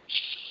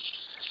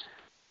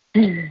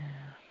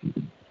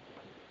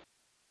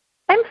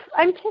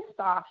 I'm pissed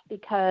off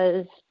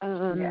because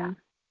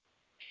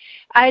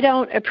I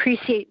don't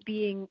appreciate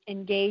being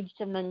engaged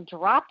and then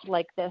dropped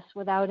like this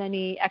without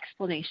any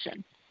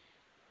explanation.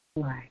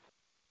 Right.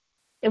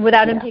 And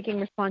without him taking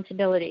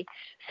responsibility.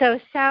 So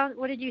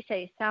what did you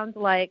say? Sounds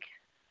like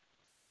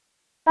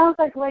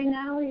right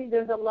now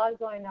there's a lot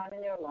going on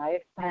in your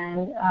life,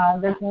 and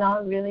there's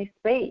not really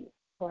space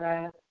for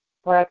a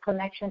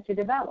connection to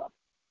develop.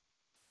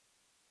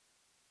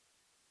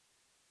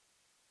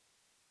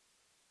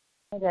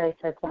 Maybe I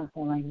said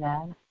something like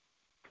that.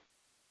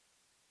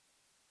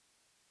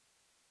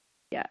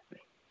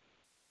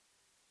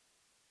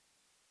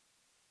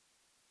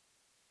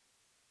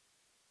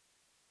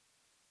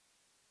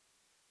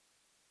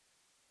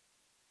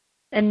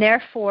 And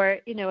therefore,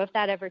 if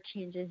that ever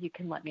changes, you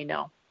can let me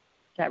know.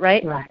 Is that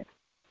right? Right.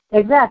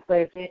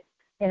 Exactly. If it,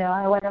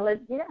 I want to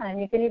and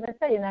you can even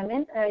say,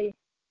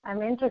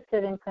 I'm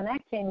interested in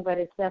connecting, but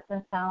it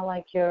doesn't sound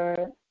like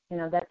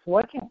that's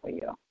working for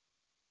you.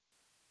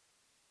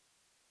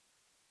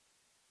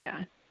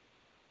 Yeah.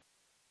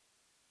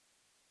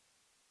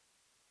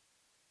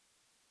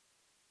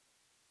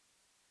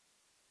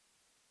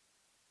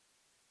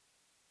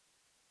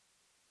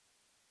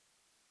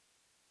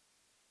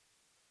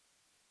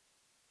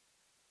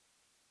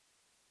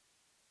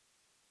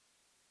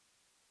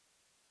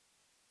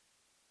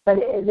 But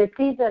the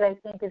piece that I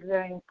think is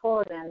very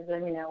important,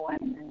 let me know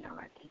when you're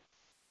ready.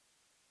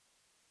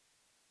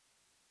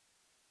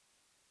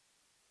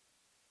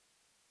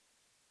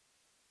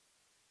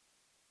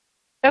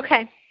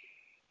 Okay.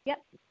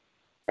 Yep.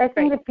 I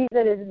think the piece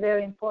that is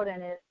very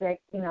important is the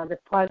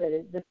part that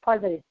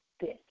is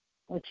pissed,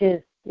 which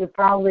is you're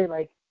probably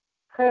like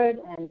hurt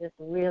and just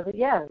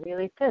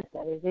really pissed.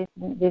 That is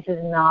this is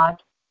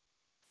not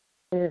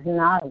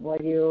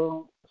what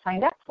you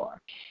signed up for.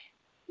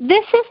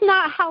 This is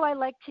not how I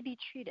like to be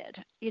treated.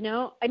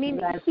 I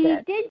mean, he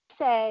did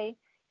say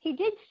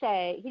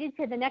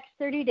the next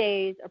 30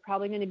 days are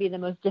probably going to be the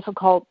most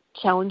difficult,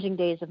 challenging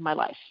days of my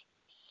life.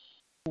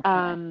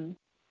 Okay.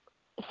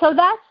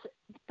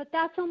 But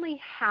that's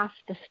only half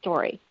the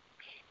story.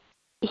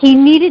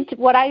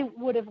 What I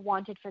would have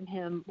wanted from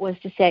him was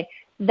to say,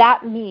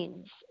 that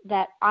means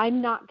that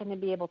I'm not going to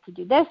be able to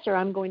do this, or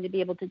I'm going to be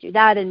able to do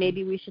that, and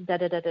maybe we should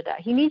da-da-da-da-da.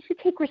 He needs to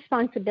take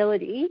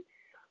responsibility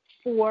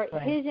for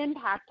his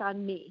impact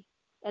on me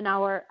and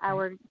our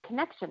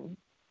connection.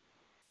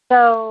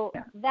 So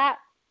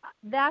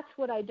that's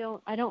what I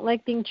don't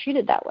like being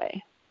treated that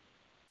way.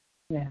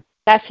 Yeah.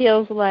 That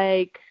feels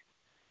like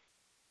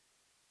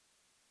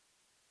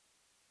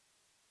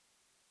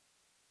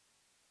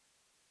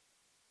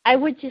I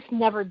would just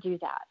never do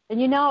that.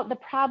 And the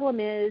problem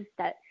is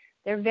that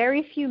there are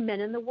very few men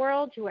in the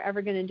world who are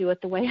ever going to do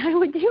it the way I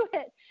would do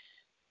it.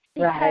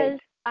 Because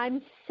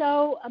I'm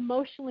so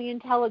emotionally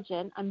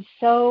intelligent, I'm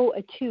so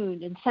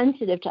attuned and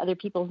sensitive to other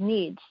people's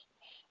needs.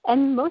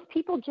 And most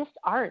people just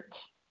aren't.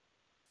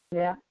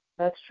 Yeah,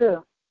 that's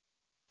true.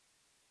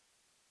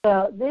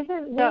 So this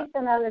is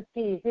another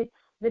piece.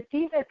 The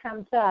piece that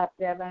comes up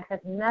that has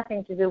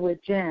nothing to do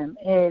with Jim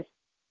is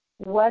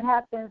what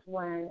happens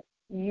when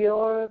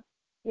you're,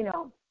 we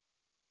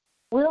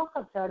all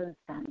have certain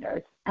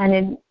standards,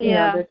 and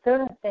there's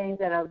certain things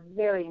that are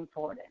very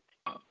important.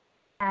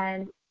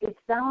 And it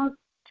sounds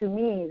to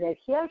me that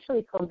he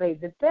actually conveyed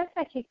the best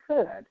that he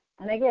could.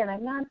 And again,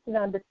 I'm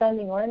not,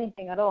 defending or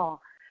anything at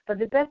all, but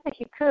the best that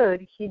he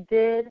could, he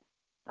did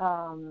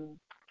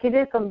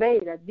convey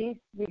that this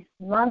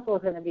month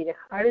was going to be the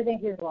hardest in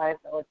his life.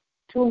 There was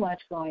too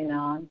much going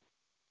on,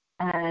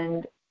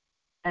 and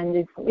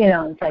it's,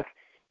 it's like,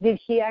 did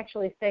he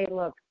actually say,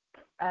 look,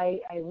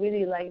 I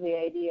really like the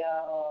idea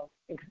of,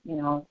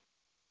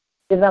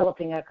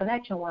 developing a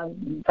connection,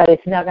 but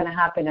it's not going to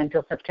happen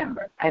until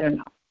September. I don't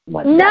know.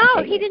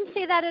 No, he didn't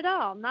say that at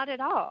all. Not at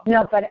all.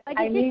 No, but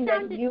I mean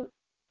that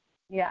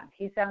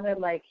he sounded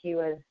like he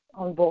was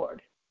on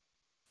board.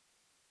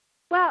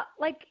 Well,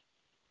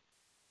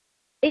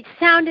 it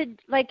sounded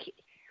like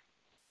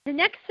the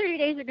next 30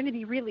 days are going to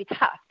be really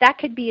tough. That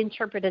could be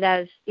interpreted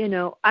as,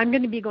 I'm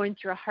going to be going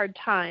through a hard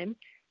time.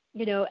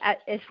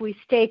 If we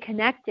stay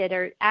connected,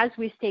 or as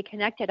we stay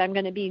connected, I'm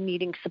going to be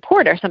needing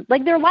support or something.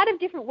 Like, there are a lot of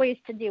different ways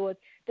to deal with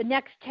the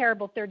next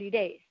terrible 30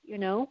 days,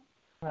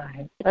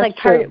 Right. It's like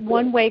hard,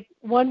 one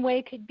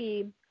way could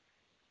be,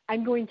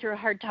 I'm going through a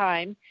hard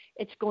time.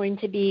 It's going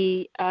to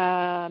be,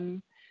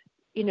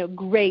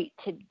 great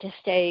to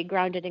stay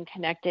grounded and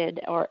connected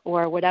or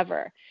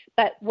whatever.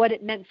 But what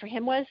it meant for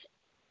him was,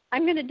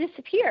 I'm going to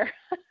disappear,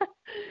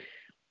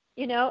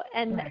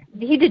 and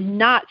he did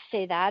not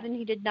say that. And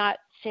he did not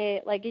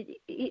say,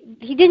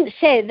 he didn't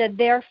say that,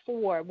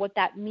 therefore, what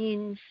that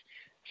means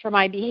for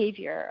my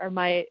behavior or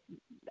my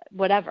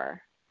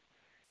whatever.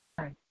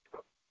 Right.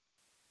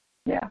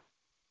 Yeah.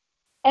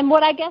 And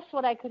what I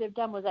could have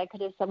done was I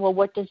could have said, well,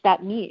 what does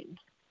that mean?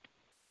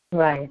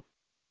 Right.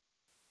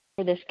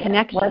 For this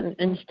connection,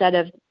 instead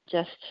of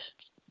just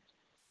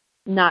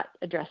not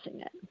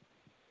addressing it.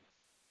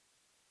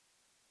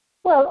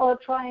 Well, or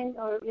trying,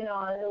 or,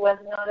 was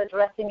not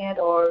addressing it,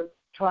 or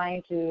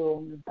trying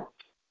to,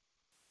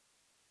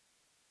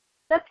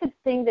 that's the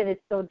thing that is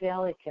so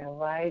delicate,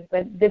 right?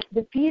 But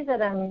the piece that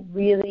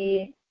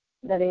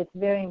that is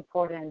very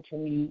important to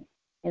me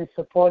in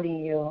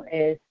supporting you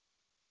is,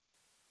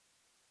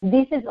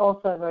 this is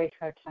also a very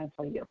hard time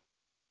for you.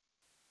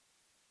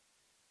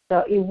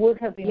 So it would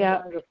have been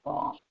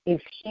wonderful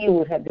if he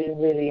would have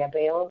been really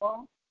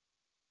available,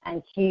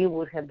 and he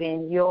would have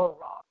been your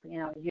rock,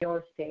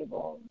 your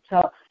stable.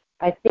 So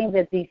I think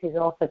that this is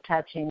also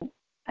touching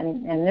a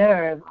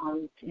nerve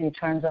in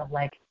terms of,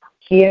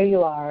 here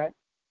you are,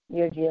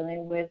 you're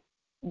dealing with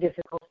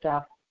difficult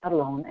stuff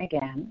alone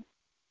again.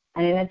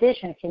 And in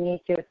addition, he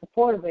needs your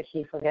support, but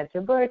he forgets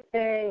your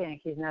birthday, and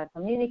he's not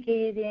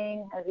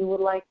communicating as he would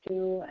like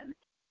to. And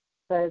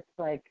so it's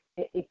like,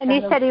 And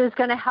he said he was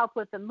going to help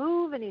with the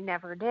move, and he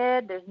never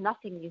did. There's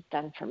nothing he's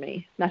done for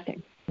me.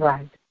 Nothing.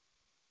 Right.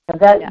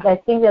 But I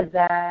think that's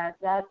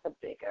a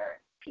bigger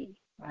piece,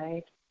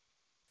 right?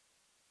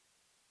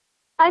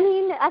 I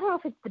mean, I don't know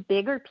if it's the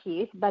bigger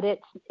piece, but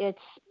it's it's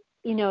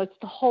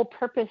the whole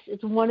purpose.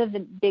 It's one of the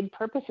big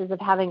purposes of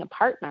having a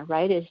partner,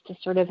 right? Is to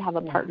sort of have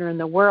a partner in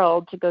the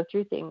world to go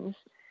through things.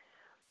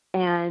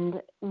 And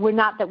we're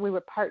not that we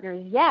were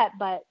partners yet,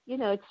 but,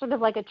 it's sort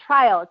of like a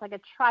trial. It's like a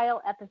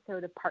trial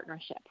episode of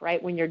partnership,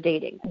 right, when you're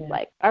dating. It's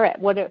like, all right,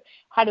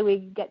 how do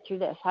we get through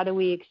this? How do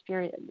we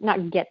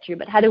not get through,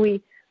 but how do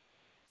we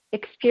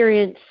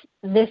experience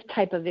this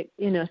type of,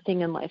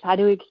 thing in life? How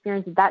do we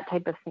experience that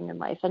type of thing in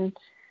life? So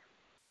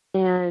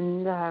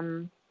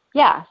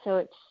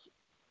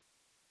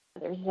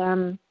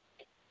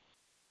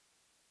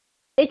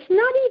it's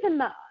not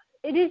even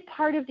it is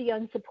part of the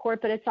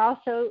unsupport, but it's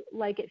also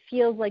like it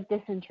feels like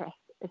disinterest.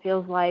 It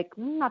feels like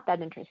not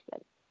that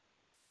interested.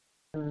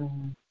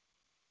 Mm-hmm.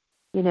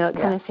 It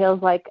kind of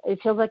feels like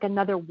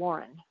another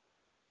Warren.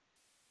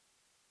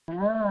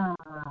 Ah.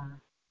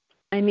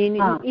 I mean,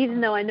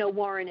 even though I know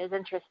Warren is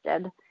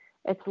interested,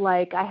 it's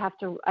like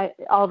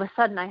all of a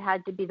sudden I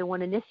had to be the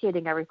one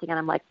initiating everything, and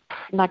I'm like,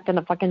 I'm not going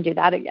to fucking do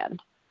that again.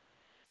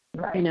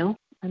 Right.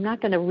 I'm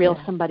not going to reel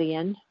somebody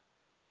in.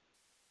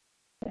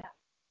 Yeah.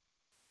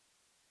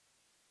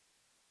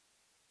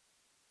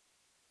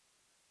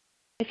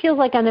 It feels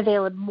like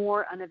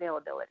more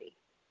unavailability.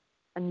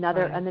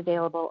 Another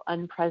unavailable,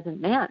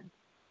 unpresent man.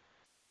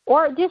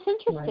 Or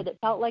disinterested. Right. It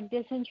felt like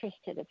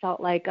disinterested. It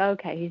felt like,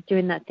 okay, he's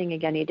doing that thing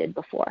again he did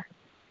before.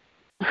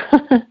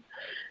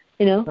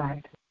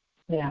 Right.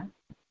 Yeah.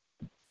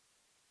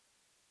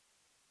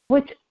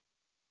 Which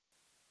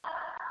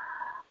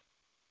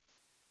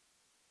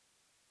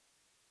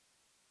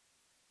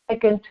I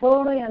can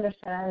totally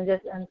understand.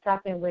 I'm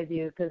talking with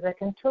you because I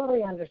can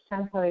totally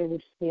understand how you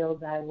would feel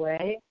that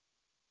way.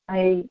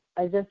 I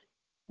just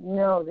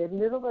know the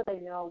little bit I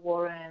know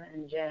Warren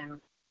and Jim,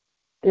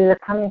 they're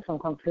coming from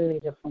completely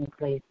different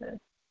places.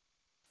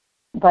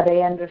 But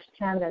I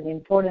understand that the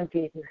important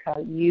piece is how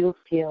you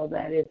feel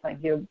that it's like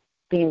you're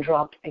being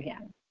dropped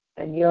again,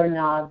 that you're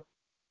not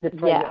the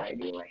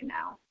priority right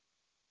now.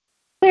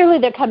 Clearly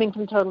they're coming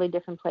from totally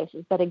different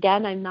places, but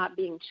again, I'm not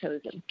being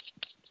chosen.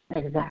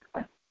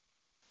 Exactly.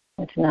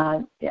 It's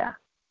not,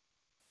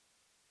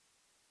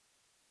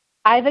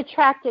 I've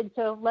attracted,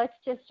 so let's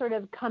just sort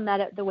of come at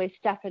it the way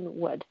Stefan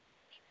would,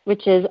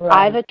 which is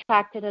I've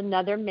attracted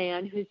another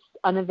man who's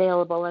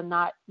unavailable and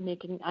not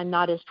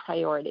his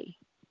priority.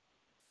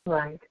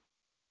 Right.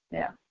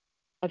 Yeah.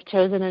 I've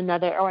chosen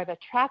I've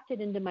attracted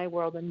into my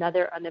world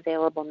another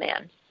unavailable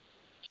man.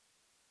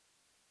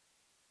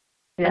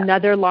 Yeah.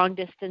 Another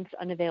long-distance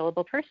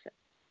unavailable person.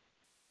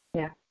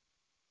 Yeah.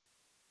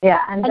 Yeah,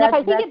 and if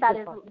I think about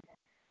his, go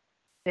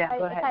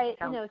ahead.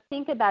 If I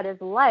think about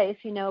his life,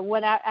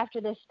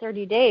 after this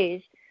 30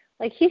 days,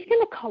 like he's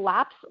going to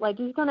collapse. Like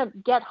he's going to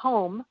get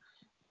home,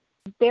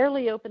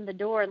 barely open the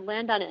door, and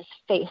land on his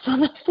face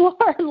on the floor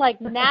and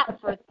like nap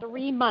for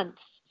 3 months.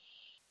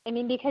 I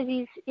mean, because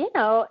he's,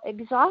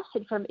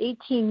 exhausted from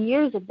 18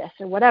 years of this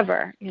or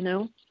whatever,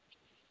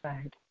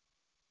 Right.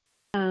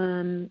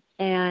 And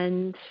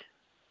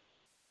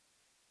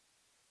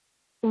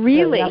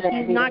really,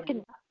 he's not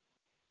going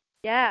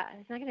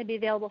to be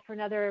available for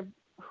another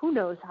who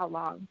knows how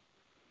long.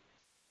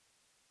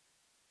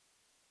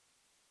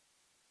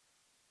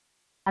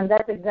 And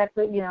that's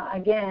exactly,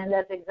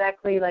 that's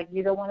exactly like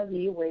you don't want to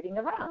be waiting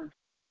around.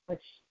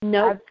 Which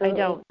no, I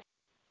don't.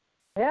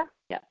 Yeah.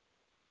 Yeah.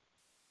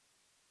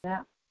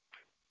 Yeah.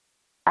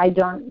 I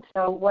don't.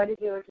 So what if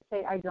you were to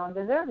say, I don't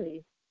deserve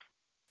these?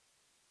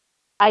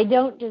 I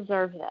don't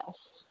deserve this.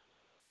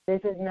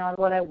 This is not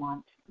what I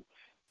want.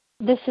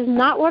 This is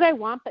not what I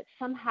want, but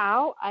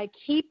somehow I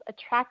keep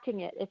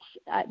attracting it.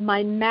 It's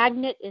my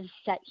magnet is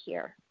set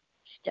here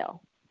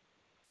still.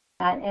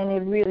 And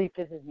it really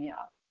pisses me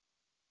off.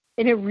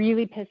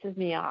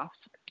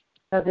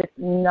 Because it's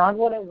not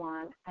what I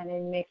want, and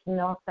it makes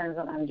no sense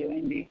that I'm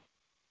doing this.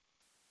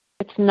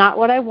 It's not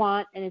what I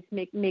want, and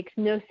it makes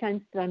no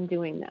sense that I'm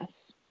doing this.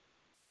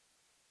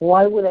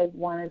 Why would I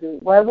want to do?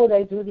 Why would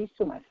I do this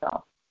to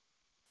myself?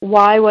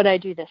 Why would I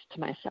do this to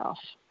myself?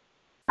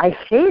 I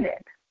hate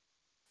it.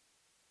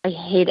 I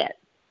hate it.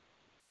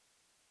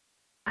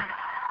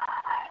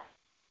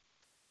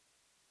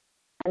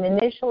 And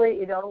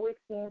initially, it always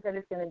seems that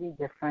it's going to be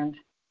different.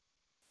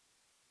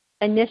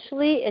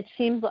 Initially, it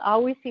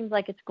always seems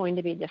like it's going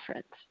to be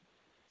different.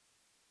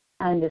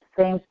 And the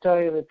same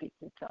story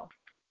repeats itself.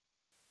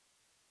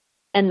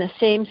 And the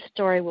same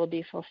story will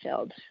be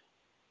fulfilled.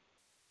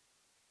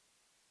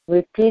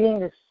 Repeating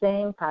the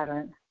same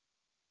pattern.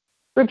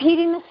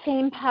 Repeating the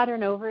same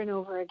pattern over and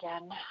over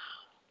again.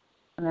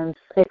 And I'm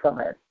sick of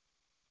it.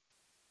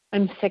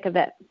 I'm sick of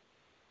it.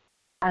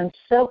 I'm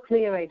so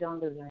clear I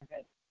don't deserve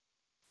it.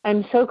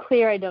 I'm so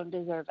clear I don't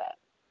deserve it.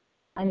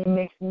 And it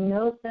makes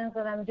no sense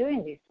that I'm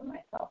doing this to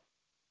myself.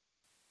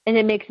 And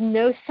it makes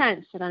no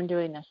sense that I'm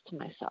doing this to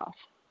myself.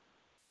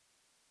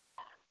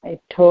 I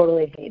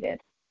totally hate it.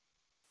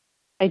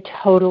 I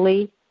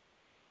totally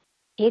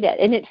hate it.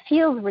 And it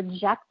feels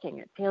rejecting.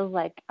 It feels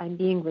like I'm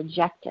being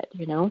rejected,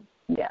 you know?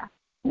 Yeah.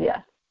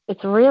 Yeah.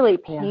 It's really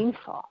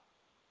painful.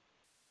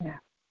 Yeah.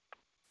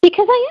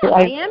 Because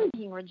I am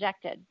being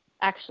rejected,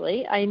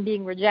 actually. I am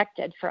being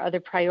rejected for other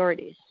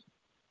priorities.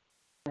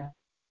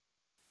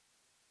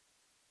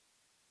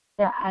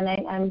 Yeah, and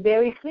I'm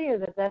very clear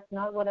that that's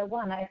not what I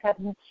want.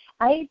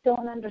 I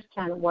don't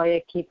understand why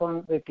I keep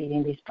on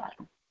repeating this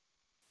pattern.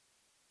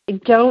 I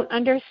don't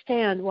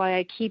understand why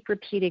I keep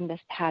repeating this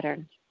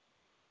pattern.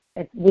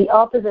 It's the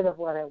opposite of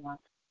what I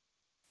want.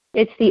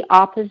 It's the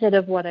opposite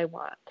of what I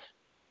want.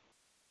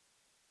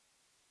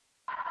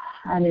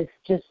 And it's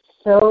just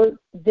so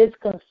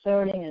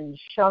disconcerting and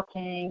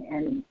shocking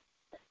and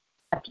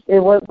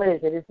what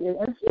is it? It's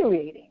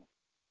infuriating.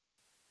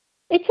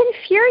 It's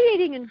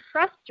infuriating and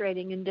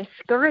frustrating and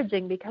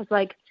discouraging because,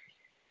 like,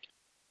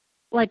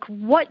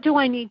 what do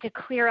I need to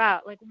clear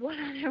out? Like,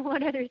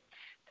 what other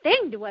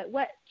thing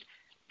what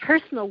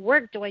personal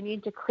work do I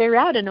need to clear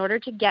out in order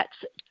to get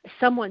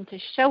someone to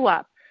show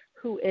up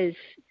who is,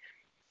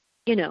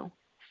 you know,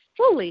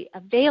 fully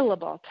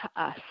available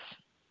to us?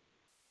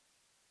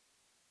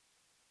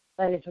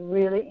 That is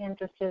really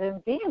interested in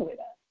being with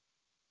us.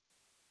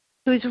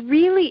 Who's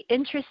really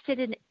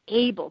interested and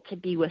able to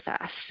be with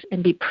us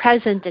and be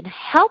present and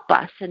help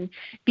us and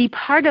be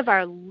part of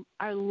our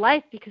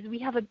life because we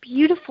have a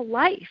beautiful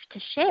life to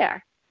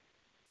share.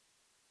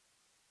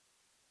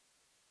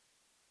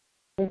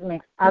 This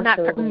makes and that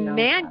absolutely no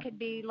man sense. could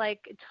be like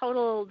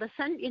total,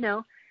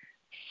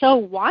 so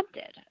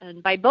wanted.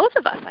 And by both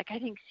of us, like I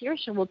think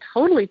Saoirse will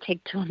totally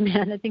take to a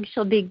man. I think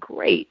she'll be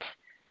great.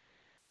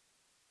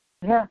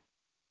 Yeah.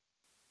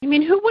 I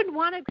mean, who would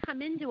want to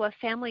come into a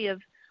family of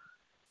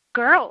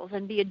girls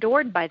and be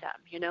adored by them,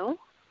 you know?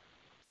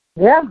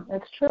 Yeah,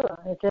 it's true.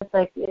 It's just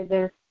like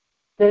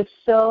there's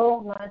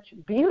so much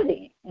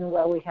beauty in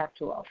what we have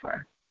to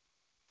offer.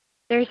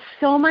 There's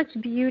so much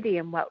beauty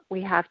in what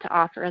we have to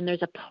offer, and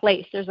there's a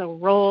place, there's a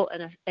role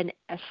and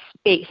a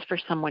space for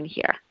someone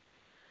here.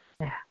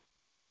 Yeah.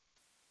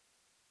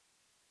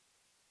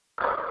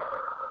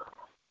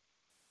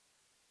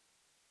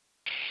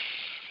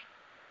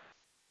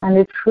 And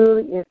it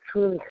truly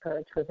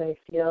hurts because I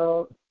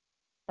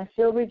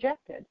feel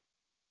rejected.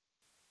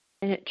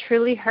 And it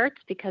truly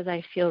hurts because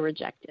I feel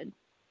rejected.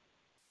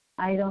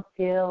 I don't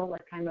feel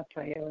like I'm a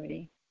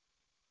priority.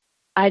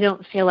 I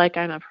don't feel like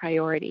I'm a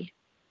priority.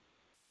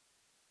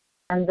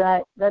 And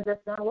that does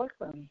not work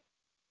for me.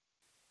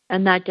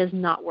 And that does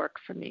not work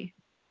for me.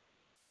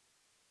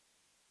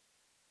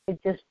 It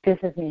just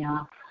pisses me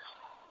off.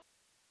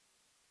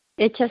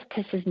 It just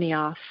pisses me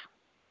off.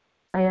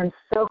 I am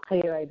so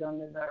clear I don't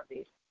deserve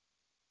this.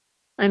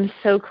 I'm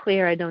so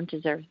clear I don't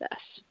deserve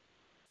this.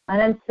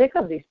 And I'm sick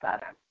of this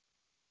pattern.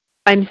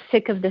 I'm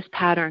sick of this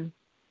pattern.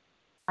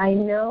 I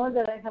know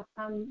that I have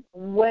come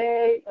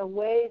way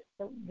away.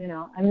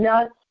 I'm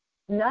not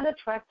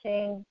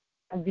attracting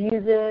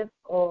abusive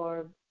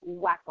or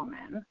wacko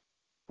men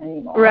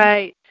anymore.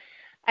 Right.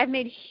 I've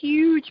made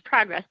huge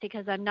progress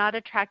because I'm not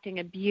attracting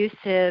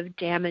abusive,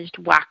 damaged,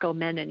 wacko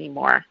men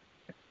anymore.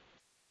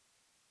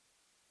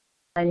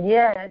 And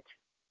yet,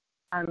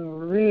 I'm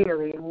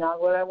really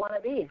not where I want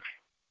to be.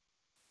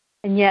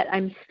 And yet,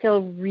 I'm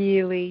still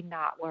really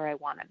not where I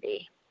want to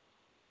be.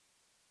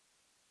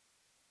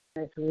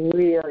 It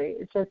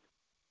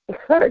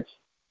hurts.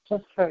 It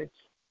just hurts.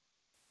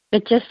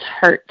 It just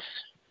hurts.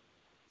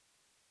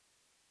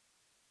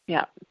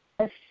 Yeah.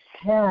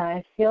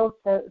 I feel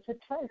so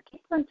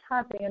keep on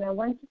tapping, and I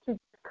want you to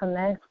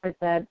connect with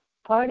that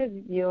part of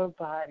your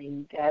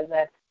body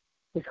that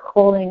is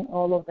holding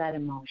all of that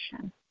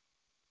emotion.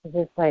 It's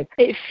just like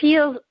it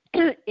feels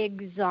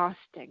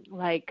exhausting,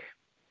 like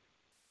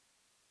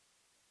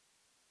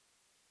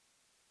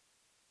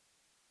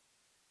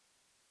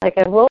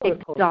a roller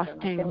coaster.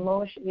 Exhausting. Like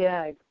emotion,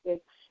 yeah. Is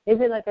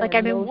it like an I've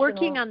been emotional...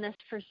 working on this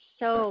for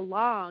so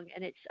long,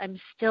 and it's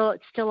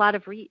still out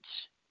of reach.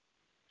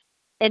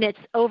 And it's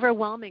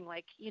overwhelming.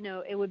 Like,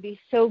 it would be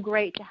so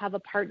great to have a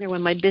partner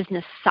when my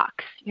business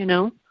sucks,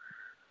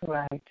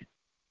 Right.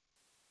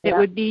 It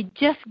would be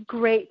just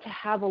great to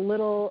have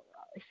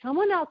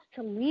someone else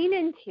to lean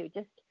into,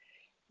 just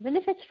even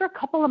if it's for a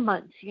couple of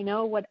months,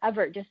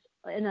 whatever, just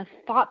in a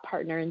thought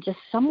partner and just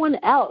someone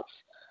else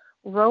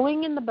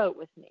rowing in the boat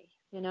with me,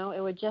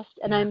 it would just,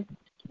 and I'm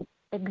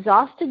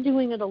exhausted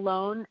doing it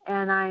alone,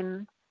 and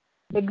I'm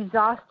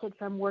exhausted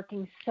from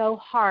working so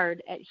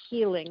hard at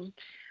healing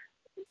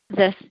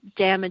this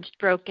damaged,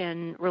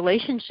 broken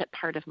relationship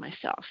part of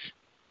myself.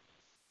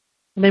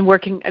 I've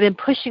been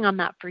pushing on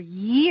that for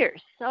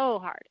years so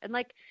hard. And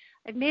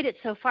I've made it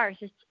so far. It's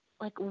just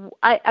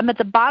I'm at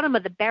the bottom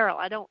of the barrel.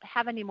 I don't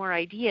have any more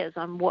ideas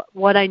on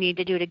what I need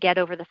to do to get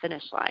over the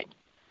finish line.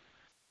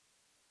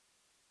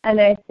 And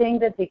I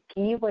think that the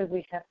key, what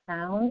we have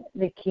found,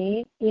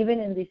 even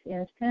in this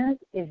instance,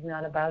 is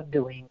not about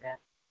doing that.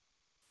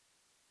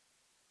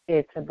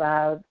 It's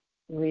about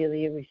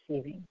really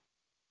receiving.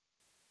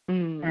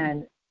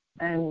 And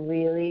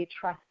really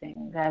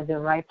trusting that the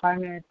right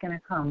partner is going to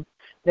come.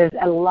 There's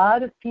a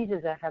lot of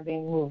pieces that have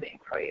been moving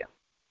for you.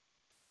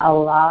 a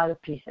lot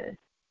of pieces.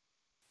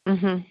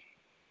 Mhm.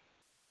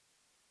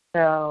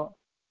 So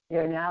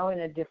you're now in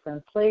a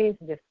different place,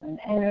 different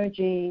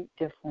energy,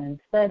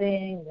 different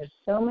setting. There's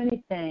so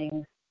many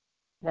things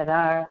that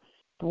are,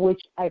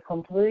 which I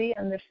completely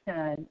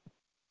understand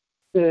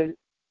could,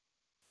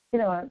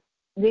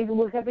 they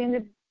would have been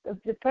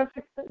the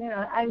perfect,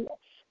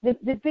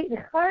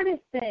 the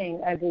hardest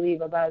thing, I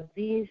believe, about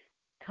this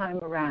time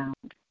around,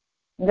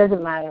 it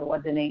doesn't matter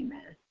what the name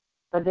is,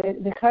 but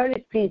the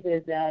hardest piece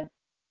is that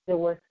there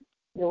was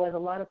a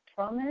lot of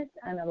promise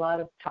and a lot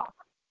of talk.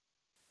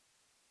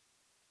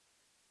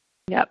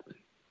 Yep.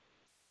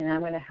 And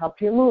I'm going to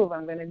help you move.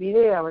 I'm going to be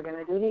there. We're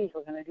going to do this.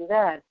 We're going to do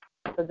that.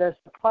 So there's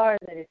the part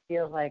that it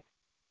feels like,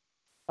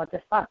 what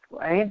the fuck,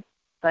 right?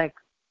 Like,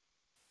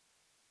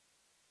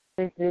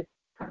 this is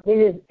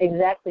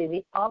exactly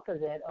the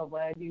opposite of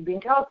what you've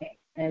been talking.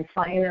 And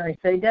finally,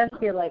 so it does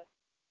feel like,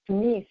 to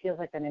me, it feels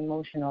like an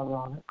emotional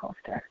roller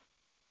coaster.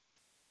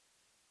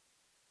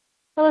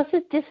 Well, it's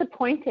just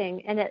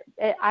disappointing, and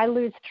I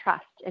lose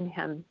trust in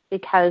him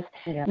because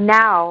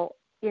now,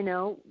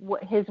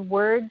 his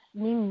words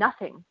mean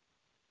nothing.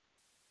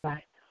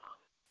 Right.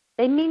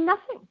 They mean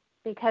nothing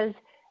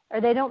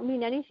or they don't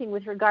mean anything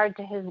with regard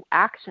to his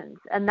actions,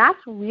 and that's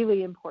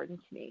really important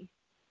to me.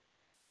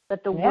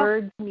 That the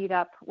words meet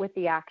up with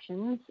the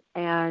actions,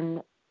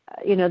 and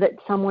that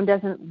someone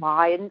doesn't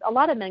lie. And a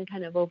lot of men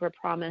kind of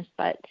overpromise,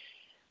 but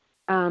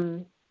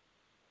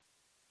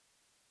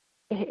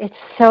it's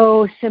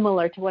so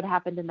similar to what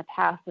happened in the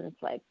past, and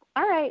it's like,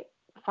 all right,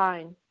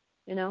 fine,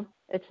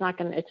 it's not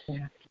going to, it's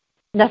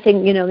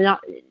nothing,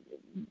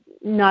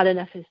 not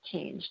enough has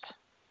changed.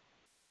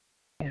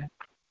 Yeah.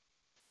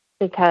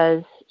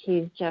 Because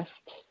he's just,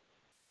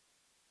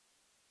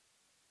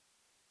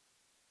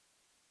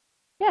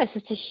 it's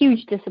just a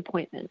huge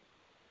disappointment,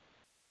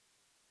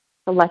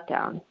 a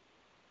letdown.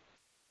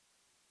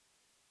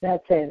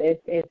 That's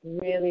it. It's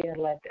really a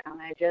letdown.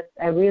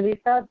 I really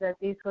thought that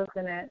this was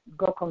going to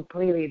go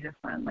completely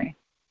differently.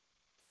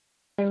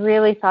 I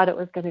really thought it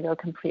was going to go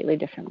completely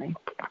differently.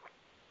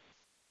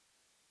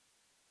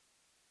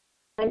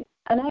 And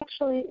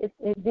actually,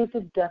 this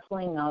is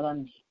definitely not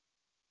on me.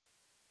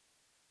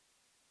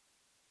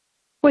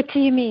 What do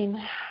you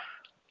mean?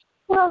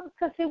 Well,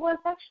 because it was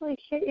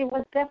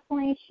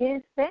definitely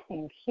his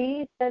thing.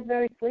 He said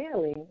very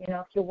clearly,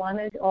 he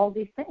wanted all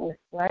these things,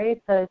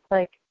 right? So it's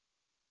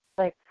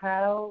like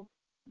how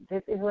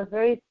it was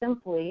very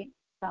simply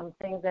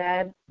something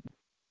that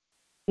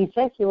he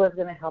said he was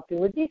going to help you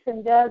with this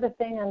and the other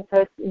thing, and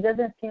so it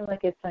doesn't seem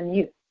like it's on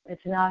you.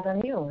 It's not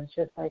on you. It's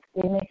just like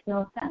it makes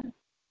no sense.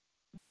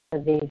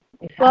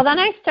 Well, then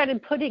I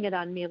started putting it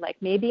on me, like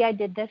maybe I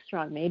did this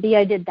wrong, maybe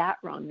I did that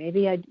wrong,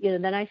 maybe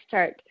then I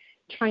start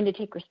trying to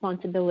take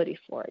responsibility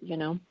for it,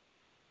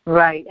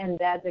 Right, and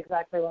that's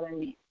exactly what I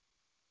mean.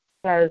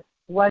 Because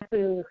what could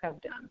you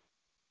have done?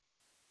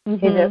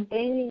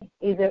 Mm-hmm.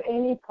 Is there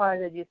any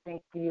part that you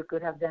think you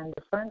could have done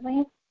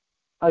differently,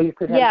 or you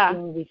could have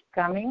seen this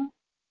coming?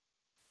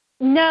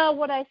 No,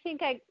 what I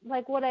think I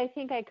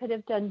could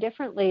have done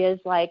differently is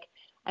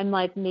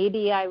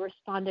maybe I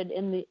responded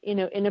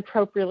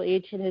inappropriately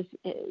to his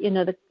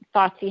the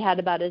thoughts he had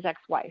about his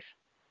ex-wife,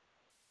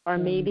 or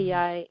maybe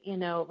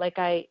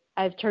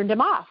I've turned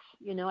him off.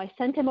 I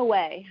sent him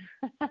away.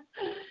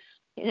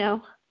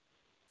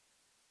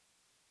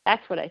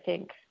 That's what I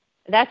think.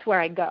 That's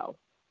where I go.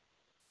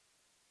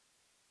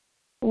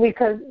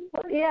 Because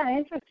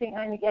interesting.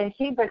 And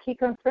he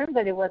confirmed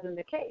that it wasn't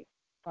the case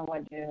from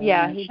what you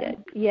mentioned. He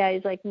did. Yeah,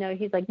 he's like,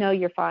 no,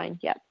 you're fine.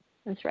 Yep,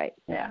 that's right.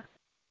 Yeah.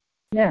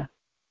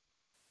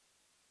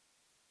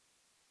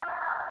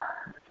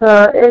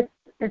 So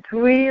it's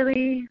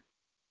really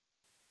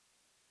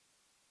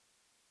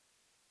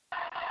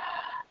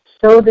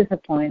so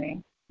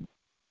disappointing.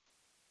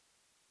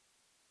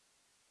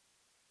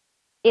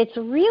 It's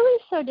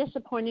really so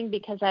disappointing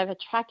because I've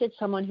attracted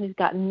someone who's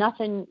got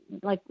nothing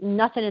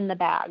in the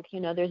bag.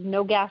 There's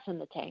no gas in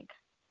the tank.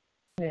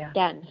 Yeah.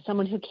 Again,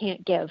 someone who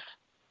can't give.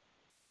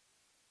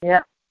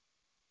 Yeah.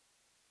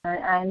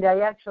 And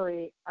I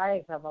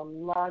have a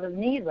lot of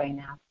need right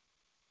now.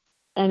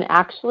 And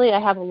actually, I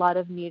have a lot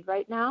of need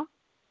right now.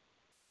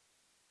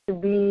 To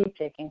be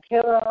taken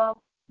care of.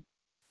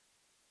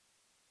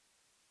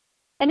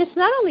 And it's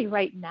not only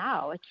right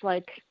now. It's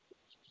like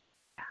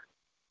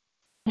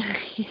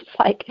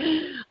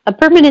a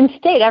permanent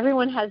state.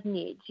 Everyone has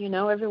needs.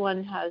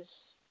 Everyone has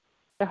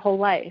their whole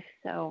life.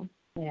 So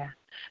yeah.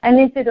 And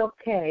is it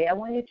okay? I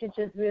want you to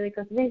just really,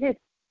 because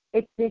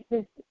this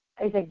is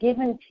a give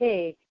and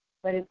take,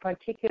 but in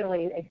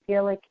particularly, I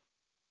feel like,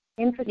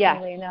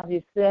 interestingly enough,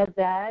 you said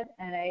that,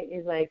 and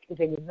it's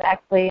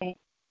exactly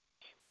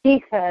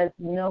because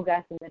no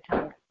gas in the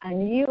tank,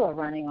 and you are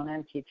running on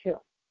empty too.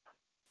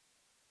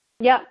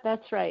 Yeah,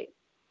 that's right.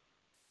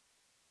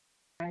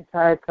 And so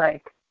it's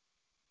like,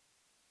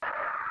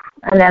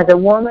 and as a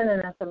woman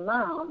and as a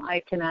mom,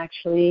 I can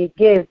actually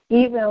give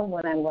even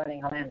when I'm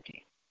running on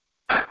empty.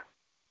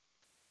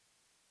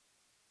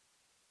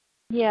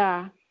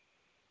 Yeah.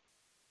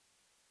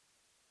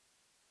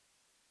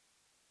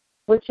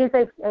 which is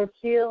I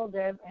feel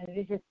that, and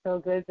this is so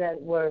good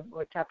that we're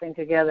tapping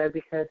together,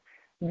 because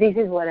this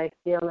is what I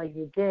feel like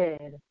you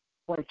did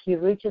when he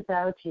reaches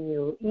out to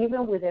you,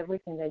 even with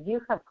everything that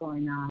you have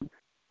going on.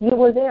 You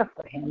were there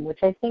for him, which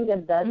I think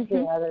that's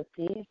the other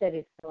piece that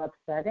is so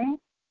upsetting,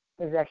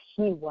 is that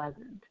he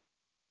wasn't.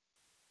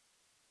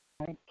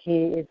 Right?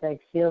 He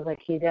feels like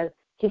he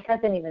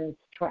hasn't even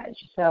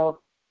stretched. So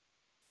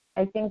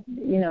I think,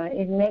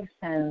 it makes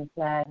sense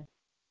that,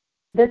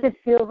 does it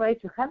feel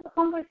right to have a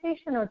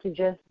conversation or to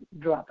just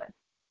drop it?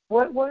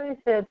 What is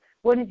it?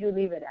 What did you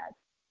leave it at?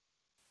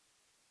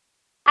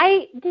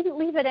 I didn't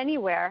leave it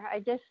anywhere.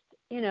 I just,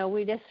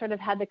 we just sort of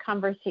had the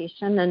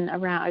conversation and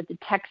around the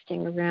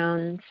texting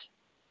around.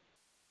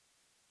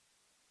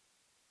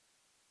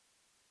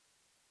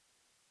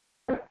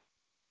 Part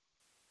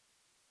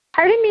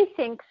of me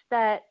thinks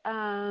that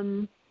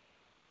I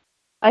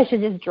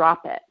should just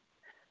drop it.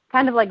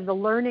 Kind of like the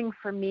learning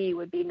for me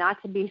would be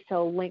not to be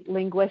so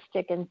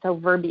linguistic and so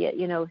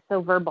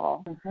so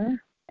verbal,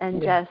 and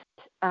just,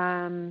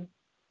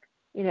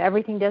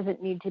 everything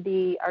doesn't need to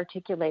be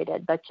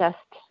articulated, but just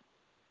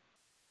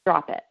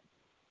drop it.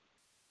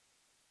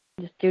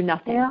 Just do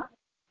nothing. Yeah,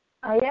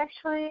 I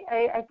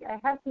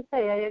have to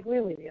say, I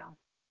agree with you.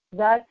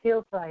 That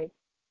feels right.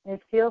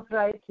 It feels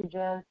right to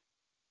just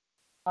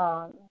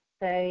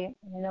say,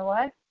 you know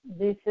what,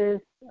 this is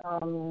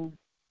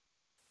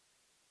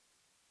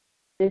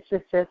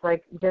just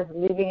like just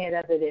leaving it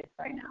as it is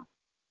right now.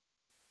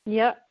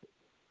 Yep.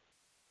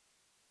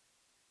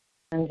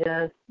 And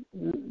just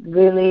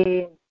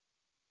really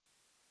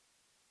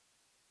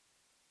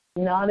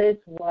notice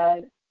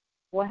what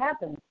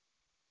happens.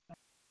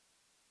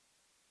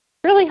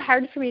 Really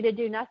hard for me to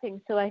do nothing,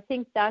 so I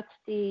think that's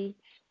the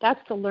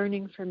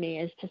learning for me,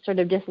 is to sort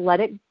of just let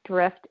it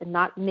drift and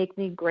not make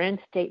any grand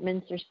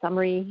statements or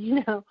summarize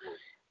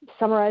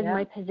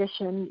my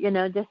position,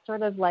 just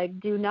sort of like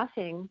do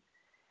nothing.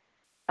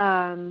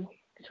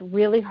 It's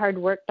really hard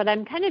work, but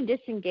I'm kind of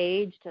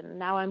disengaged, and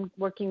now I'm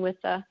working with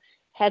the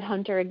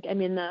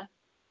the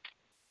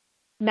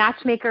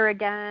matchmaker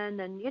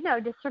again, and,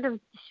 just sort of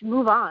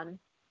move on.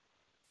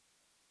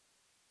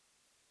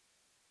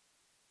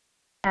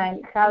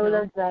 And how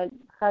do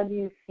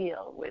you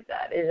feel with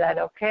that? Is that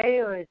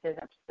okay, or is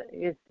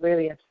it's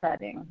really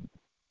upsetting?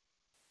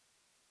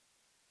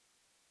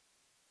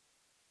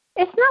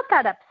 It's not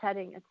that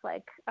upsetting. It's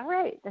like, all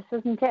right, this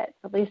isn't it,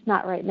 at least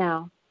not right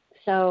now.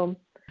 So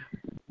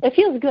it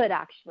feels good,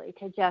 actually,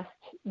 to just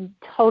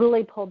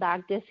totally pull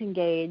back,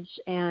 disengage,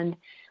 and,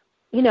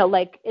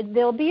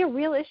 there'll be a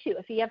real issue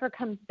if he ever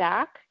comes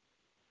back.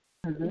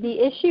 The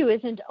issue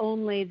isn't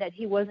only that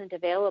he wasn't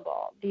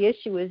available. The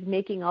issue is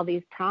making all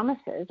these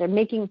promises, or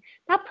making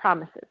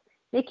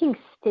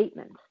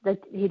statements that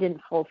he didn't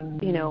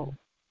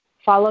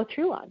follow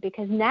through on,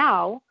 because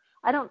now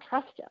I don't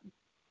trust him.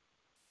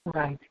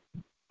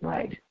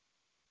 Right.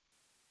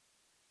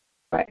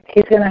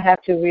 He's going to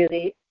have to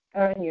really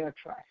earn your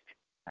trust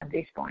at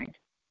this point.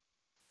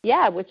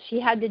 Yeah, which he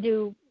had to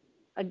do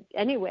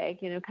anyway,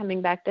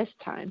 coming back this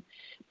time.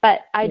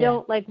 But I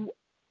don't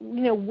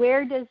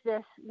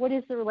what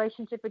is the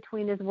relationship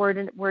between his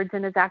words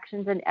and his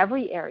actions in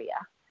every area?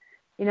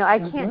 I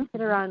can't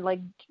sit around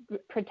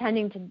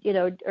pretending to,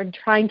 or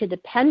trying to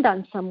depend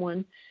on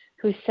someone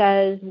who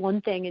says one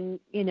thing and,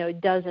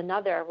 does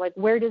another. Like,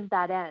 where does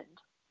that end?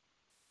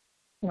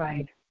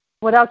 Right.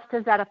 What else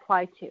does that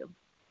apply to?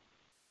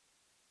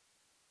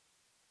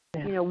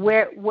 Yeah.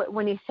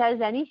 When he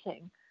says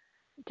anything,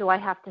 do I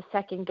have to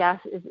second guess?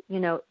 Is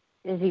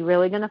he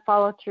really going to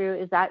follow through?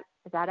 Is that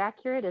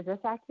accurate? Is this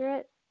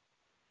accurate?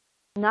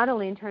 Not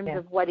only in terms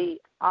of what he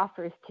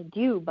offers to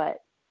do,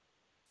 but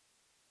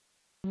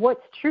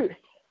what's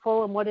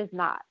truthful and what is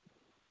not.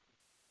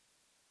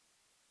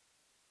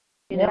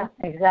 Yeah,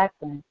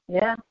 exactly.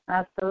 Yeah,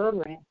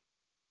 absolutely.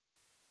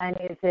 And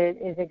is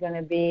it going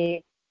to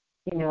be,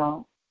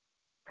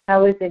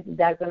 how is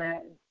that going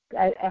to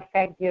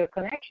affect your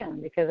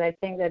connection? Because I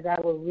think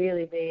that will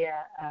really be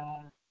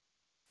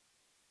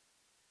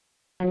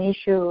an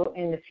issue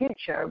in the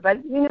future.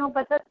 But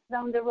that's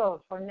down the road.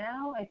 For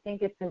now, I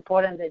think it's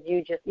important that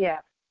you just,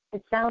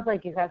 it sounds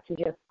like you have to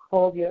just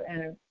pull your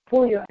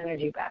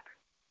energy back.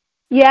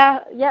 Yeah,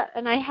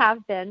 and I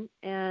have been,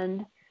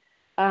 and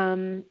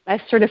I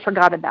sort of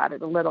forgot about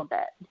it a little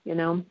bit,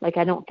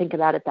 I don't think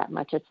about it that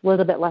much. It's a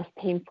little bit less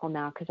painful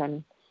now because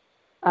I'm,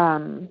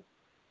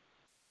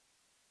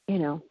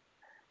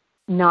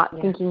 not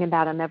thinking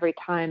about him every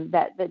time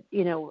that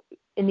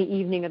in the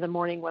evening or the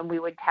morning when we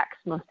would text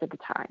most of the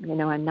time,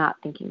 I'm not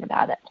thinking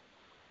about it.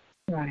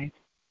 Right.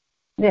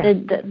 Yeah.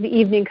 The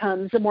evening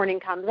comes, the morning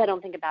comes, I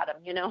don't think about him,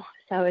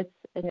 So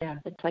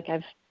it's like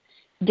I've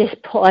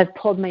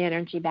pulled my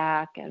energy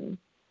back, and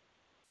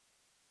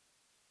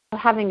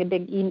having a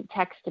big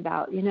text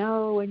about,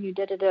 when you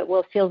did it,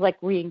 it feels like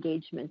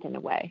re-engagement in a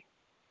way.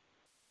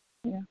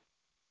 Yeah.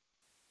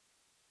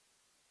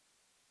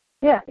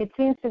 Yeah, it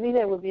seems to me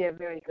that would be a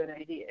very good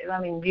idea. I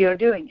mean, you're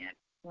doing it,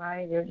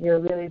 right? You're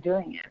really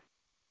doing it.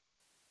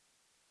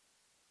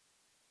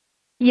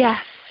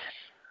 Yes.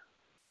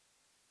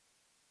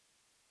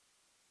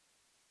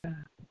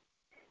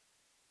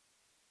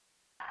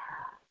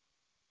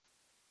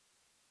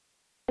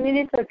 I mean,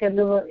 it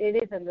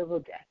is a little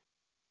death.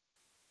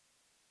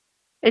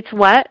 It's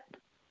what?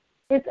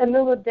 It's a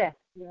little death.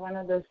 One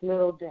of those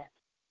little deaths.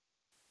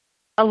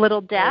 A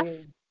little death?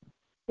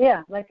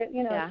 Yeah, like,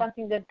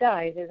 something that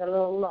dies is a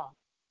little loss,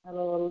 a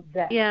little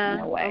death in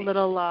a way. A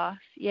little loss,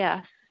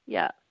 yes,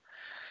 yeah.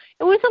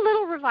 It was a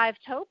little revived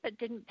hope. It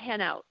didn't pan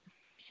out.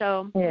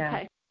 So,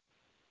 okay.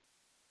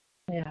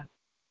 Yeah.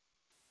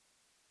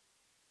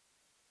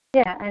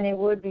 Yeah, and it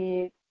would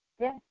be,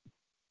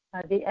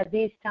 at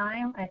this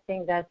time, I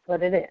think that's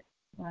what it is,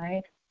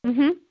 right?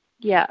 Mhm.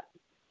 Yeah.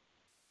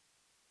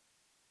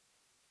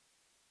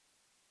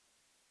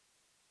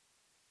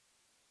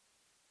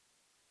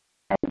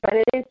 But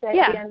it is, I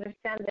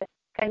understand that.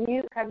 Have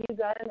you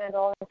gotten at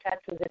all in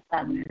touch with the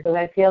sadness? Because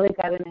I feel you've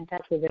gotten in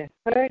touch with the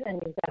hurt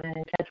and you've gotten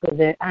in touch with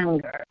the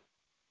anger.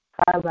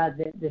 How about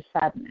the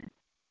sadness?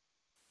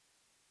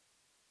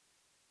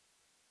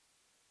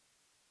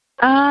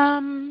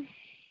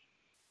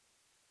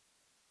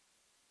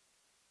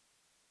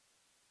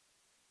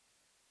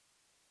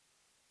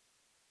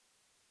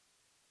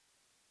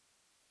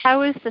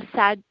 How is the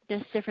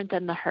sadness different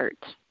than the hurt?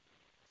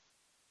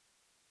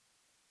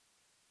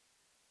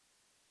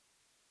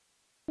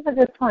 That's a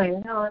good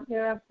point. No,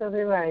 you're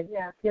absolutely right.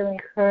 Yeah, feeling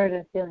hurt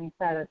and feeling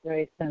sad is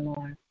very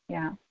similar.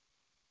 Yeah.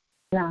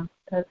 No,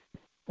 that's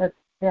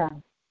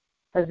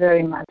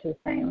very much the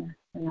same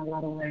in a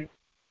lot of ways.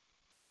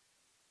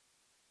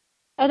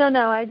 I don't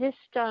know. I just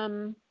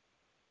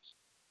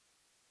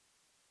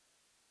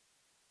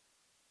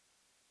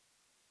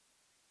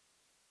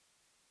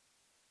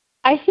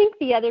I think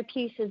the other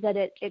piece is that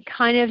it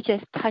kind of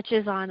just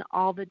touches on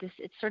all the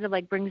it sort of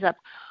like brings up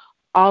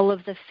all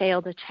of the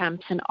failed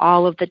attempts and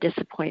all of the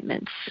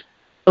disappointments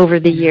over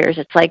the years.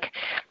 It's like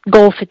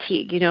goal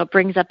fatigue, it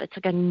brings up, it's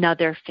like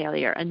another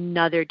failure,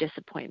 another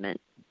disappointment.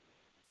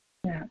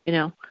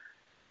 Yeah.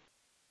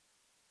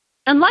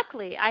 And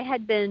luckily I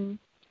had been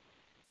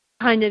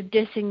kind of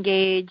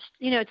disengaged.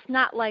 It's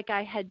not like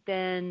I had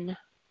been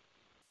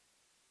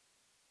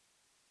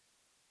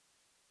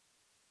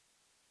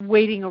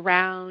waiting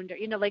around,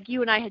 or, like you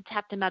and I had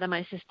tapped him out of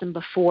my system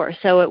before.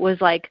 So it was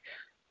like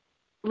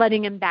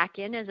letting him back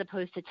in as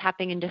opposed to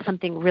tapping into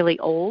something really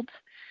old.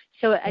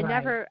 So I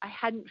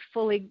hadn't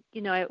fully,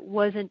 I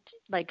wasn't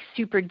like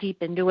super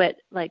deep into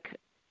it, like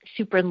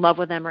super in love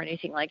with them or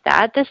anything like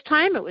that. This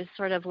time it was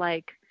sort of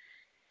like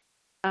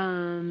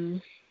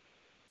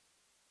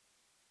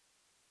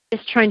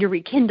just trying to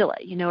rekindle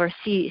it, or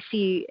see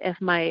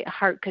if my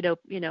heart could,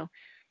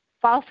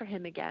 fall for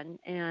him again.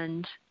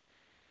 And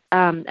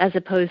as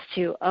opposed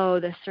to,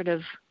 this sort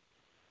of,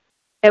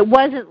 it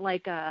wasn't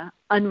like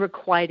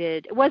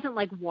unrequited, it wasn't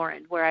like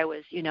Warren where I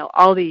was,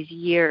 all these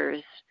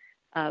years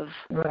of,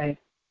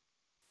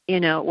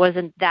 it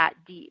wasn't that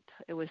deep.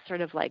 It was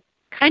sort of like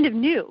kind of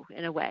new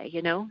in a way,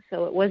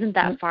 so it wasn't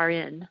that far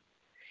in.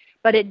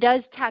 But it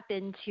does tap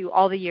into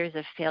all the years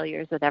of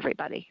failures with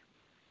everybody.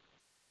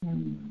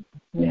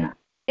 Yeah.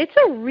 It's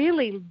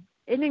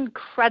an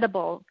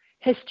incredible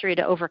history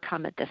to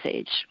overcome at this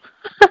age.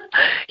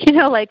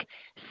 Like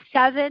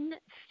 7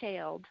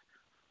 failed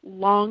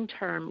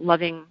long-term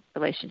loving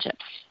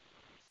relationships.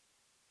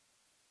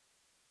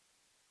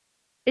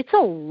 It's a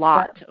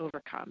lot to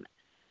overcome.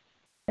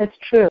 It's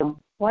true.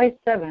 Why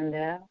 7,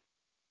 Deb?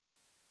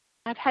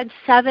 I've had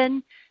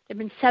 7. There have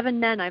been 7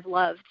 men I've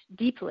loved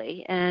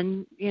deeply,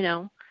 and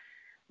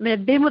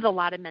I've been with a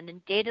lot of men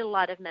and dated a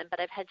lot of men, but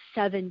I've had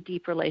 7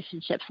 deep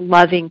relationships,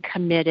 loving,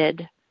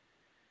 committed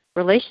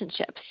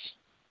relationships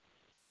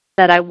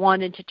that I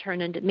wanted to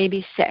turn into,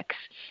 maybe 6,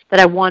 that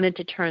I wanted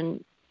to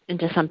turn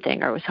into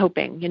something, or was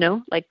hoping,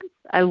 like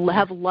I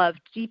have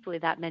loved deeply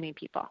that many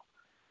people.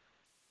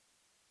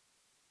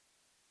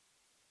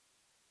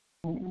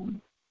 Mm-hmm.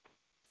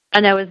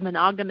 And I was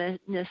monogamous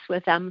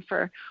with them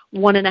for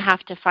 1.5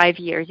 to 5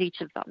 years,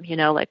 each of them,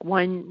 like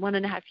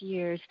 1.5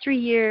 years, 3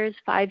 years,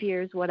 5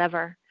 years,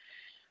 whatever.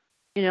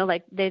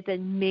 Like they've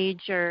been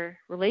major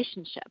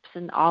relationships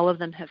and all of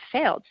them have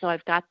failed. So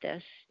I've got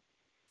this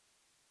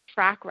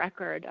track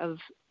record of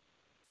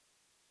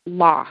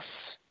loss.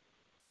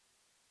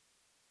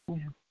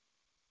 Yeah.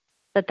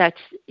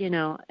 That's,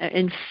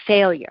 in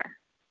failure.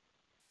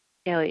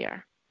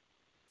 Yeah,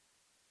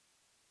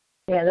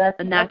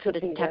 that's what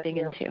it's tapping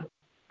into.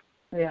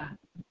 Yeah.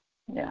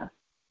 Yeah.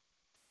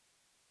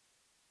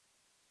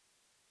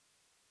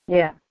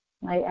 Yeah,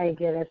 I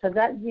get it. So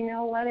that,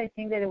 what, I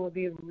think that it would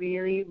be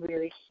really,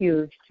 really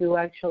huge to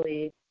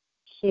actually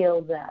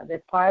heal that,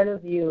 the part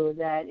of you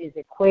that is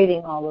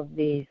equating all of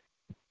these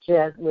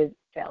just with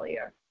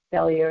failure,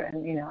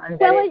 and, and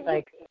that it's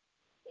like,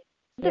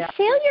 the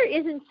failure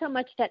isn't so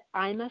much that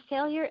I'm a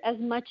failure as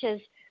much as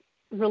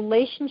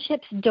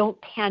relationships don't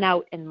pan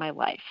out in my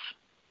life.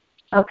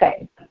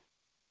 Okay.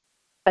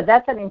 But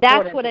that's an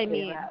important. That's what I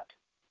mean. Out.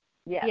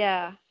 Yeah.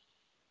 Yeah.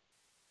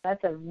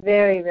 That's a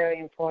very, very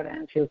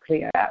important to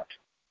clear out.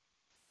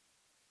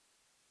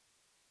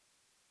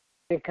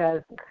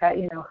 Because,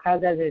 how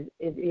does it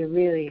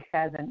really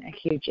has a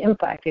huge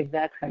impact if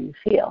that's how you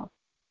feel.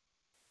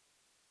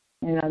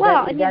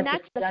 Well,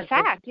 that's the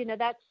fact.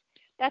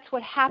 That's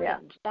what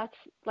happened. That's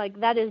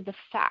that is the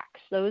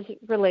facts. Those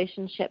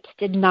relationships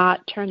did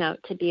not turn out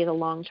to be the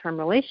long-term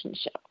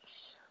relationship.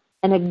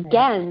 And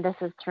again, this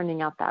is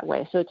turning out that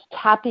way. So it's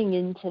tapping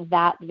into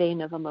that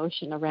vein of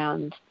emotion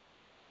around,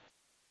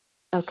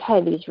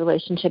 okay, these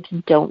relationships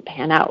don't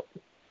pan out.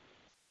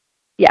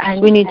 Yes,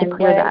 we need to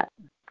clear that.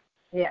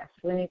 Yes,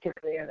 we need to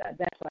clear that.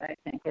 That's what I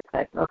think. It's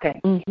like,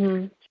 okay.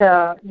 Mm-hmm.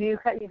 So do you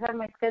have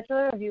my schedule,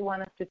 or do you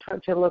want us to try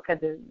to look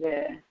at the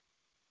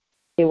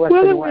see what's Why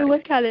going to don't work? we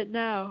look at it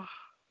now?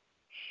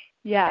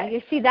 Yeah,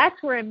 you see,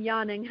 that's where I'm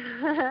yawning.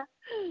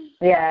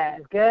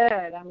 Yes,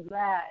 good. I'm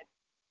glad.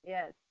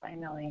 Yes,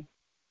 finally.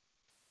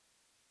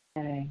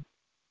 Okay.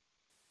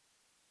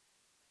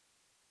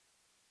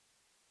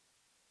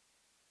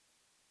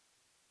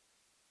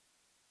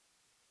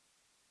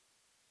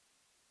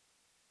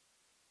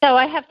 So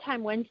I have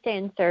time Wednesday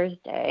and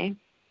Thursday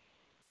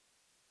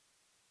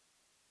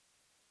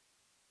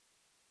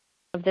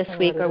of this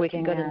week, or we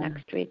can go to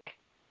next week.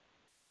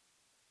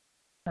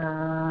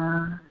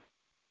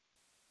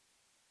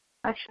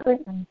 Actually,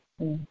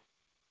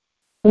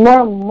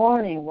 tomorrow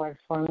morning works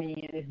for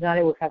me. It's not,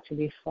 it would have to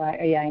be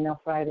Friday. Yeah, I know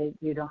Friday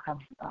you don't have,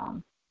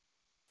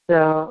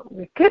 so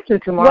we could do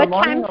tomorrow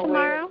morning. What time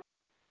tomorrow?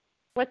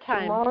 What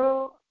time?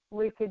 Tomorrow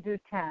we could do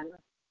 10.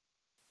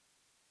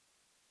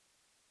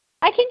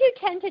 I can do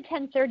 10 to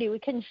 10:30. We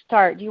can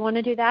start. Do you want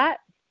to do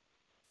that?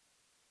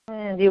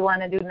 And do you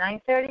want to do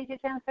 9:30 to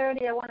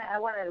 10:30? I want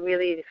to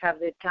really have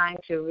the time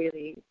to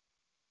really.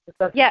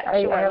 Yeah,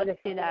 sure. Let's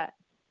do that.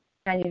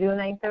 Can you do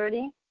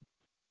 9:30?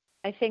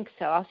 I think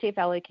so. I'll see if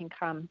Ellie can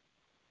come.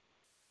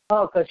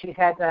 Oh, because she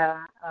had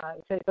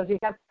because you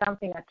got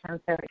something at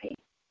 10:30.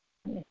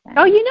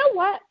 Oh, you know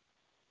what?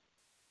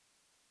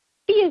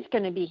 He is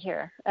going to be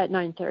here at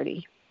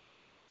 9:30.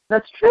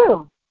 That's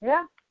true.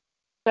 Yeah.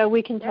 So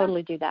we can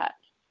totally do that.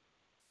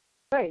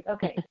 Great.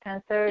 Okay.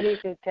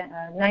 10:30 to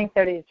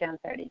 9:30 to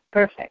 10:30.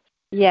 Perfect.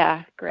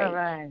 Yeah. Great. All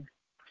right.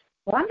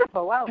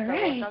 Wonderful. Wow. So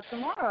right. we'll talk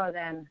tomorrow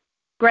then.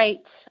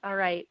 Great. All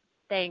right.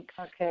 Thanks.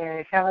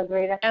 Okay. Have a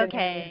great afternoon.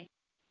 Okay.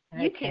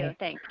 You too.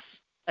 Thanks.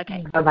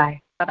 Okay. Bye-bye.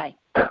 Bye-bye.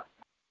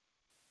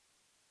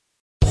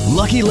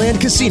 Lucky Land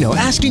Casino,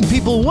 asking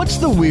people, what's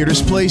the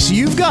weirdest place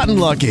you've gotten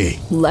lucky?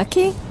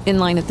 Lucky? In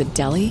line at the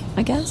deli,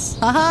 I guess?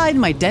 Aha, in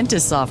my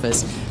dentist's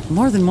office.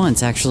 More than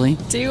once, actually.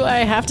 Do I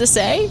have to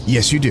say?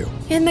 Yes, you do.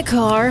 In the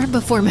car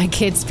before my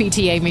kids'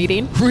 PTA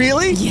meeting.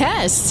 Really?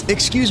 Yes.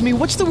 Excuse me,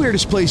 what's the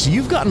weirdest place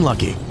you've gotten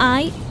lucky?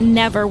 I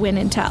never win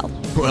and tell.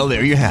 Well,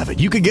 there you have it.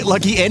 You can get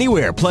lucky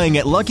anywhere, playing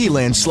at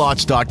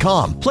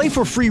LuckyLandSlots.com. Play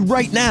for free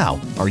right now.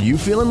 Are you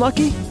feeling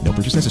lucky? No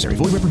purchase necessary.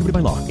 Void where prohibited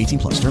by law.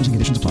 18+. Terms and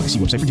conditions apply. See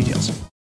website for details.